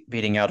Riley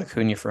beating out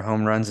Acuna for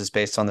home runs is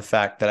based on the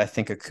fact that I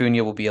think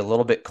Acuna will be a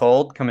little bit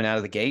cold coming out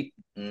of the gate.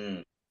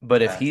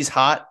 But if Okay. he's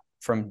hot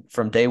from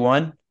day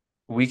one,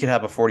 we could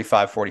have a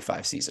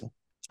 45-45 season.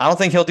 I don't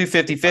think he'll do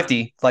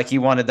 50-50 like he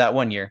wanted that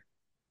one year,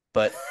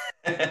 but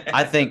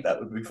I think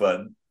That would be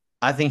fun.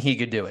 I think he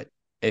could do it.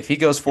 If he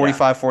goes Yeah.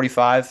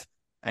 45-45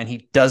 and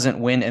he doesn't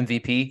win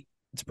MVP,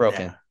 it's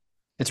broken. Yeah.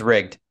 It's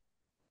rigged.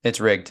 It's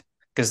rigged.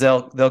 Because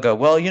they'll go,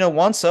 well,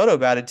 Juan Soto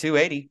batted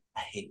 280. I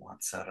hate Juan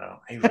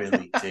Soto. I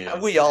really do.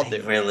 We all I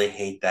do. really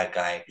hate that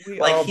guy. We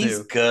Like all he's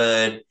do.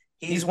 good.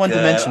 He's He's one good.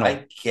 dimensional.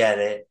 I get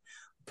it.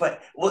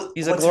 But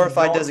He's a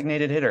glorified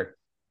designated hitter.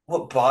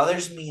 what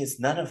bothers me is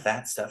none of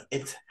that stuff.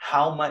 It's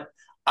how much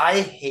I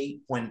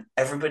hate when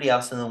everybody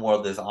else in the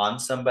world is on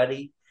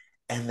somebody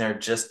and they're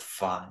just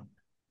fine.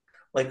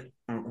 Like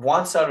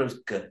Juan Soto's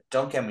good.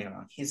 Don't get me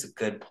wrong. He's a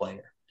good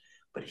player,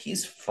 but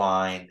he's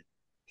fine.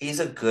 He's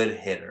a good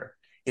hitter.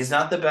 He's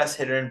not the best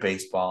hitter in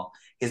baseball.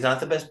 He's not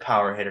the best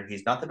power hitter.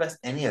 He's not the best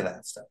any of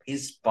that stuff.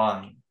 He's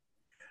fine.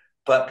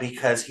 But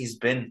because he's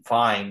been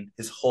fine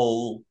his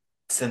whole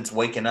since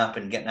waking up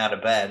and getting out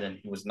of bed and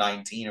he was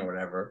 19 or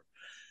whatever,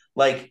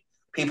 like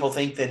people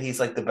think that he's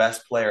like the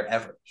best player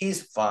ever.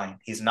 He's fine.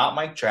 He's not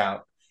Mike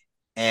Trout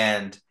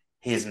and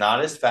he's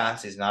not as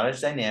fast. He's not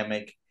as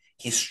dynamic.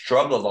 He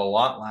struggled a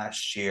lot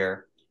last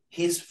year.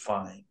 He's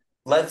fine.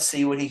 Let's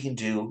see what he can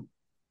do.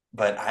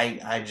 But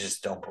I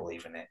just don't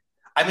believe in it.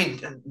 I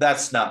mean,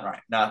 that's not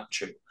right. Not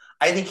true.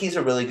 I think he's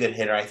a really good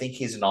hitter. I think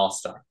he's an all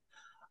star.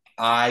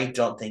 I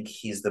don't think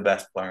he's the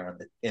best player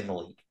in the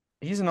league.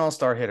 He's an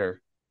all-star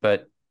hitter,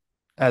 but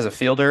as a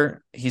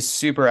fielder, he's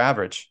super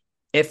average,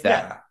 if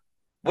that. Yeah,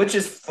 which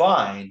is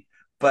fine.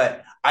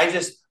 But I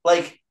just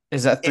like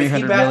Is that if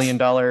he $300 million bats.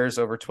 dollars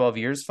over 12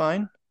 years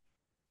fine?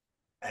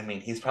 I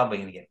mean, he's probably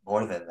going to get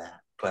more than that.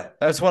 But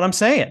That's what I'm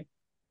saying.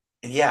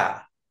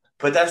 yeah,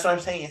 but that's what I'm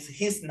saying is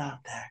he's not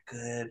that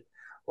good.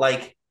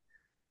 Like,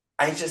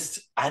 I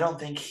don't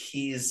think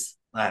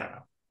I don't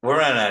know. We're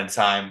running out of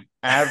time.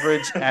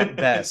 Average at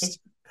best.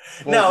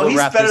 We'll No, we'll he's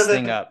wrap better this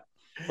thing than up.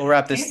 We'll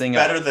wrap this he's thing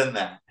better up. than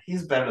that.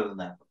 He's better than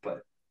that.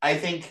 But I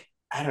think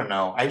I don't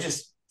know. I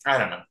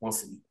don't know. We'll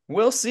see.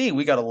 We'll see.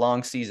 We got a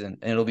long season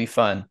and it'll be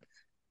fun.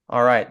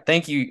 All right.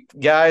 Thank you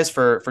guys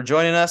for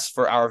joining us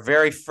for our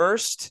very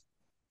first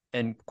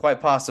and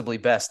quite possibly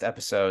best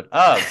episode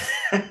of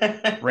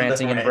The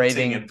Ranting and ranting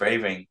Braving. and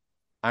braving.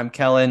 I'm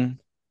Kellen.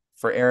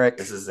 For Eric,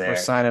 This is we're Eric.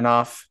 signing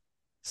off.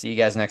 See you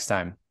guys next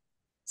time.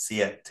 See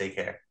ya. Take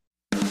care.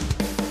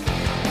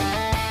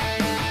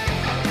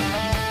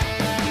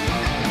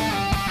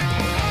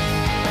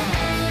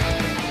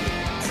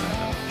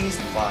 He's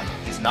fine.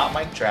 He's not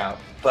Mike Trout,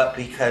 but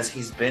because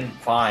he's been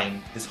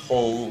fine his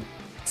whole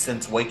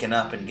since waking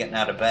up and getting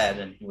out of bed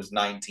and he was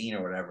 19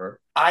 or whatever.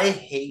 I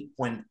hate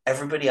when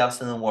everybody else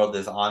in the world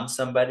is on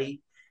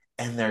somebody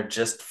and they're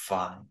just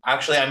fine.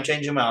 Actually, I'm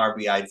changing my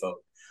RBI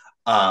vote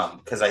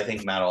because I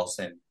think Matt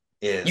Olson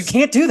You is.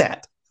 can't do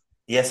that.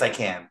 Yes, I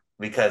can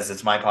because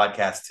it's my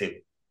podcast too.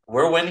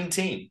 We're a winning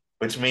team,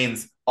 which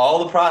means all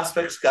the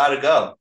prospects got to go.